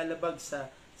kami lalabag sa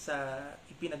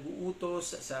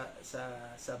ipinag-uutos,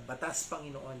 sa batas,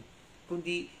 Panginoon,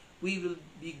 kundi we will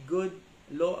be good,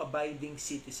 law-abiding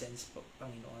citizens,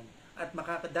 Panginoon. At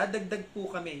makakadadagdag po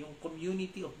kami yung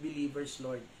community of believers,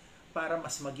 Lord, para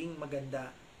mas maging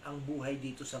maganda ang buhay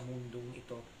dito sa mundong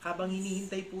ito. Habang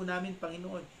hinihintay po namin,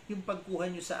 Panginoon, yung pagkuha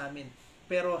nyo sa amin.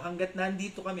 Pero hanggat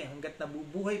nandito kami, hanggat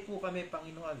nabubuhay po kami,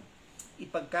 Panginoon,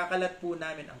 ipagkakalat po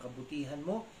namin ang kabutihan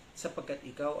mo sapagkat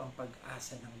ikaw ang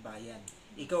pag-asa ng bayan.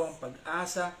 Ikaw ang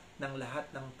pag-asa ng lahat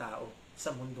ng tao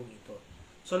sa mundong ito.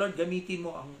 So Lord, gamitin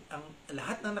mo ang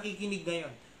lahat ng nakikinig ngayon,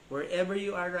 wherever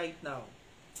you are right now.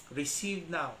 Receive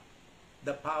now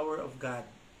the power of God.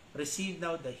 Receive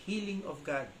now the healing of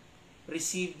God.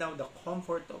 Receive now the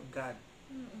comfort of God.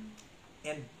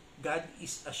 And God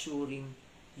is assuring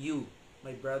you,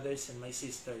 my brothers and my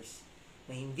sisters,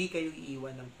 na hindi kayo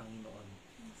iiwan ng Panginoon.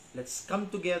 Let's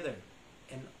come together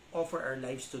and offer our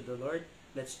lives to the Lord.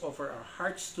 Let's offer our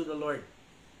hearts to the Lord.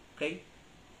 Okay?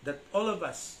 That all of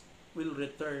us will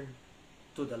return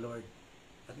to the Lord.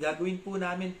 At gagawin po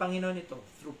namin, Panginoon, ito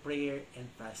through prayer and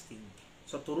fasting.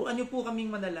 So, turuan niyo po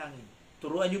kaming manalangin.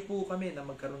 Turuan niyo po kami na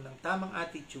magkaroon ng tamang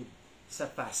attitude sa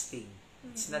fasting.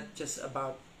 It's not just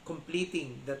about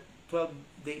completing the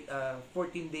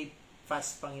 14-day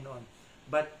fast, Panginoon.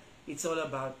 But it's all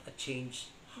about a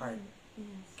changed heart.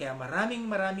 Kaya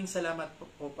maraming salamat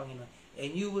po, Panginoon.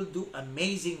 And you will do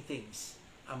amazing things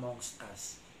amongst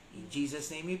us. In Jesus'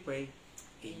 name we pray.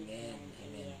 Amen.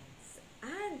 Amen.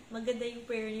 And maganda yung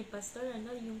prayer ni Pastor,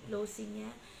 yung closing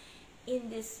niya. In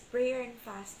this prayer and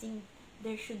fasting,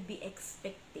 there should be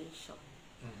expectation.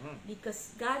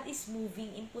 Because God is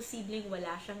moving, imposibleng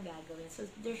wala siyang gagawin. So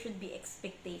there should be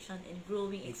expectation and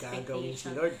growing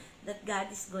expectation that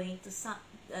God is going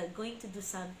to do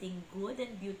something good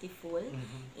and beautiful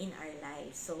in our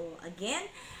lives. So again,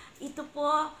 ito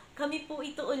po, kami po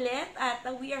ito ulit, at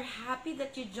we are happy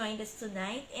that you joined us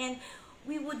tonight, and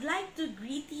we would like to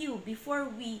greet you before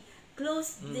we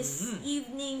close this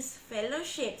evening's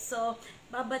fellowship. So,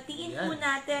 Babatiin Ayan, po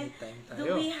natin. may time tayo. Do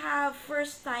we have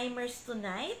first-timers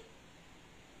tonight?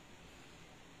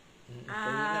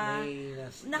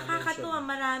 Nakakatuwa,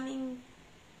 maraming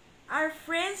our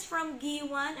friends from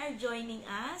G1 are joining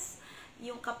us,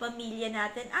 yung kapamilya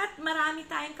natin, at marami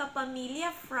tayong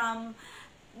kapamilya from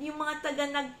yung mga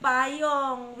taga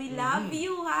Nagpayong. We love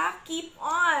you, ha? Keep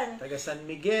on. Taga San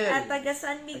Miguel. Taga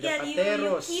San Miguel. Taga You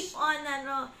Pateros. keep on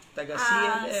Taga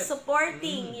CLF.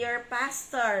 supporting your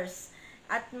pastors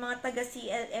at mga taga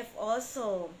CLF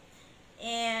also.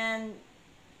 And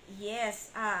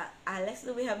yes, Alex,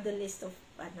 do we have the list of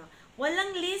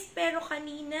Walang list, pero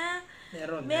kanina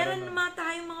meron naman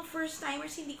tayong mga first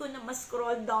timers. Hindi ko na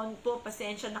ma-scroll down po,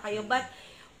 pasensya na kayo. But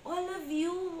all of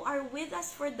you who are with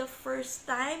us for the first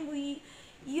time,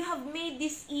 you have made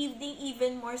this evening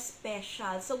even more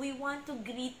special. So we want to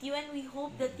greet you, and we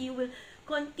hope that you will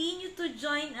continue to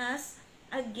join us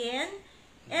again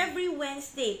every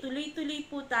Wednesday. Tuloy-tuloy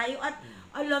po tayo, at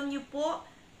alam niyo po,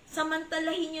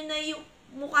 samantalahin niyo na yung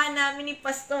mukha namin ni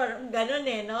Pastor. Ganon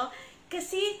no?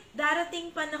 Kasi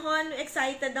darating panahon,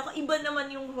 excited ako. Iba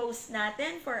naman yung host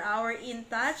natin for our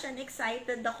inTouch, and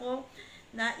excited ako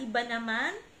na iba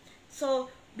naman.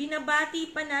 So,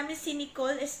 binabati pa namin si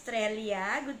Nicole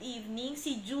Estrella, good evening,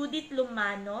 si Judith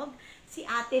Lumanog, si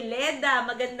Ate Leda,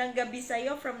 magandang gabi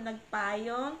sa'yo from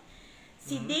Nagpayong,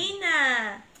 si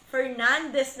Dana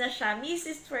Fernandez na siya,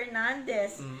 Mrs.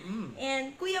 Fernandez,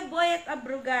 and Kuya Boy at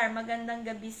Abrugar, magandang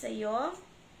gabi sa'yo,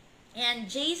 and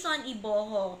Jason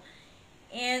Iboho,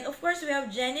 and of course, we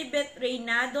have Jenibet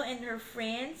Reynado and her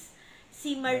friends,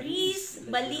 si Maris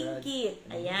Balingkit.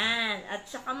 Ayan. At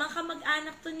saka mga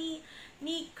kamag-anak to ni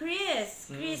Chris.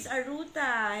 Chris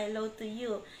Aruta. Hello to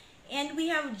you. And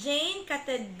we have Jane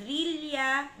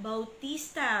Catedrilia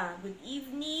Bautista. Good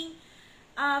evening.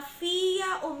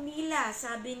 Fia Omila,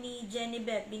 sabi ni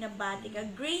Jenibet, binabati ka.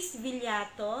 Grace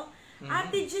Villato.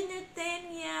 Ate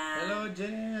Janetenia. Hello,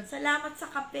 Janet. Salamat sa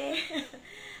kape.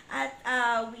 At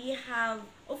we have,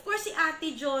 of course, si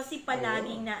Ate Josie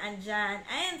palaging na andyan.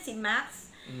 Ayan, si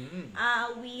Max.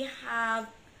 We have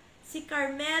si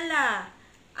Carmela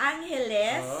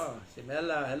Angeles. Si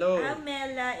Mela. Hello.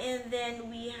 Mela. And then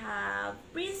we have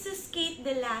Princess Kate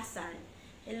De Lasan.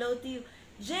 Hello to you.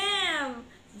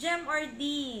 Jem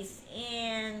Ortiz.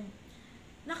 And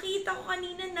nakita ko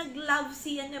kanina nag-love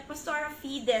si Pastora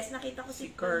Fides. Nakita ko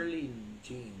si Carlene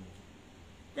Jane.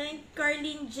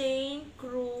 Carlene Jane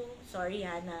Crew. Sorry,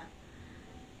 Hana.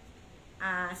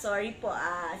 Sorry po.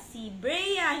 Si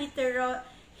Brea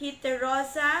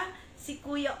Hiterosa, si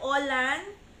Kuya Olan,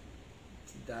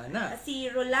 si Dana,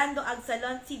 si Rolando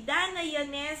Agsalon, si Dana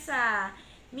Yanesa,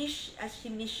 si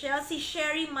Michelle, si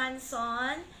Sherry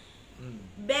Manson,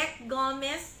 Beck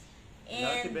Gomez,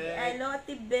 and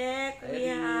Alote Beck. We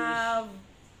have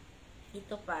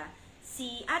ito pa,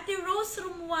 si Ate Rose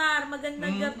Rumuar,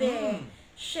 magandang gabi.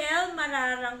 Shell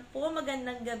Mararang po,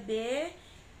 magandang gabi.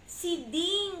 Si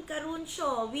Ding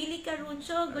Caruncio, Willie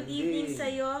Caruncio, good evening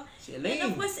sa'yo. Si Elaine.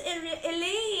 And of course,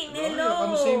 Elaine,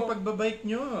 hello. Kamusta yung pagbabike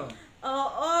nyo?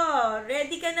 Oo,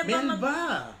 ready ka na ba?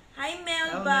 Melba. Hi,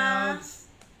 Melba.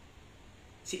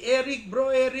 Si Eric,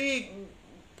 bro Eric.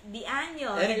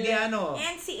 Dianyo. Eric Diano.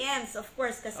 And si Ems, of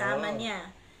course, kasama niya.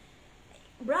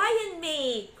 Brian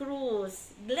May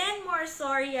Cruz, Glenmore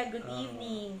Soria, good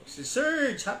evening. Si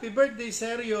Serge, happy birthday,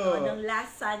 Sergio. Nung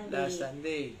last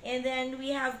Sunday. And then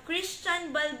we have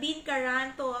Christian Balbin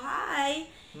Caranto. Hi.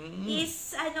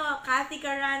 Is Kathy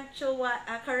Caranto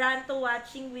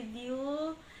watching with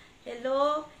you.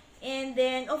 Hello. And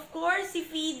then, of course, si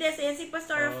Fides, si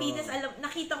Pastor Fides,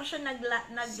 nakita ko siya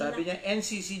sabi niya,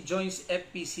 NCC joins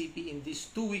FPCP in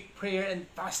this 2-week prayer and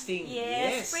fasting.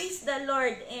 Yes, praise the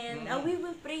Lord. And we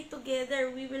will pray together.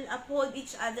 We will uphold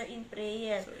each other in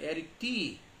prayer. So, Eric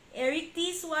T.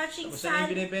 is watching. Kamusta na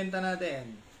yung binibenta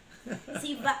natin?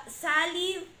 Si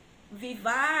Sally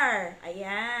Vivar.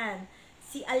 Ayan.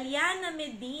 Si Aliana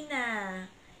Medina.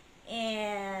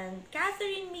 And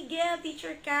Catherine Miguel,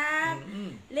 Teacher Kat.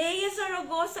 Leia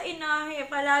Saragosa Inahe.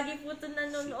 Palagi po ito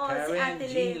nanonood. Si Ate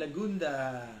Jean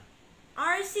Lagunda.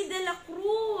 RC De La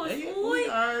Cruz. Uy,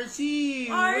 RC.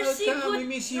 Welcome. We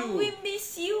miss you. We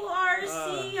miss you,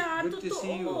 RC. Good to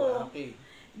see you. Okay.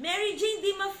 Mary Jane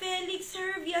Dima Felix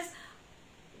Hervias.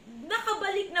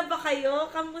 Nakabalik na ba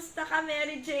kayo? Kamusta ka,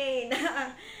 Mary Jane?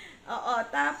 Oo.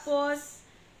 Tapos,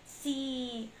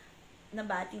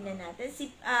 nabati na natin.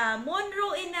 Si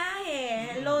Monroe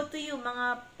Inahe. Hello to you,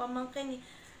 mga pamangkin ni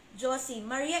Josie.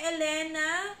 Maria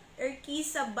Elena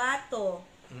Erquisa Bato.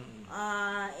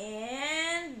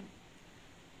 And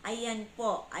ayan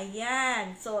po.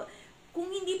 Ayan. So,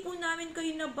 kung hindi po namin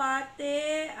kayo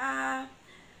nabate,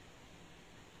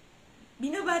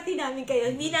 binabati namin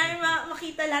kayo. Hindi namin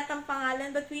makita lahat ng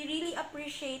pangalan, but we really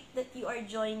appreciate that you are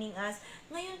joining us.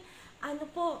 Ngayon,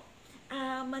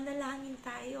 manalangin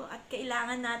tayo at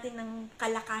kailangan natin ng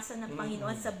kalakasan ng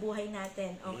Panginoon sa buhay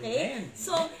natin. Okay? Amen.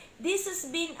 So, this has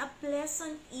been a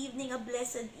blessed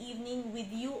evening with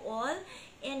you all,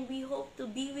 and we hope to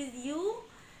be with you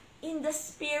in the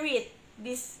Spirit.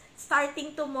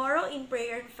 Starting tomorrow in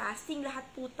prayer and fasting, lahat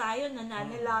po tayo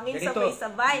nananalangin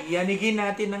sabay-sabay. Yanigin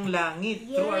natin ng langit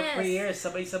through our Yes. prayers.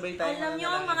 Sabay-sabay tayo Alam nyo,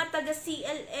 mananalangin. mga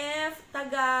taga-CLF,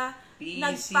 taga PEC,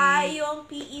 Nagpayong,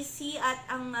 PEC at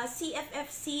ang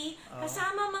CFFC,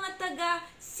 kasama mga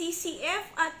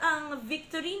taga-CCF at ang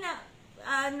Victory na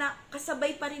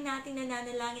kasabay pa rin natin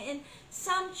nananalangin. And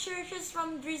some churches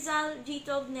from Rizal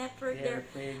G12 Network, They're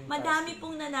there praying madami fasting.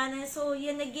 pong nananalangin. So,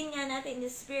 yanagin nga natin in the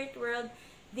spirit world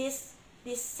this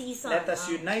season. Let us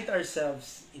unite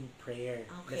ourselves in prayer.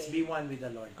 Okay. Let's be one with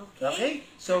the Lord. Okay.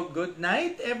 So, good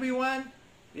night, everyone.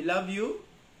 We love you.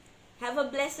 Have a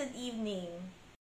blessed evening.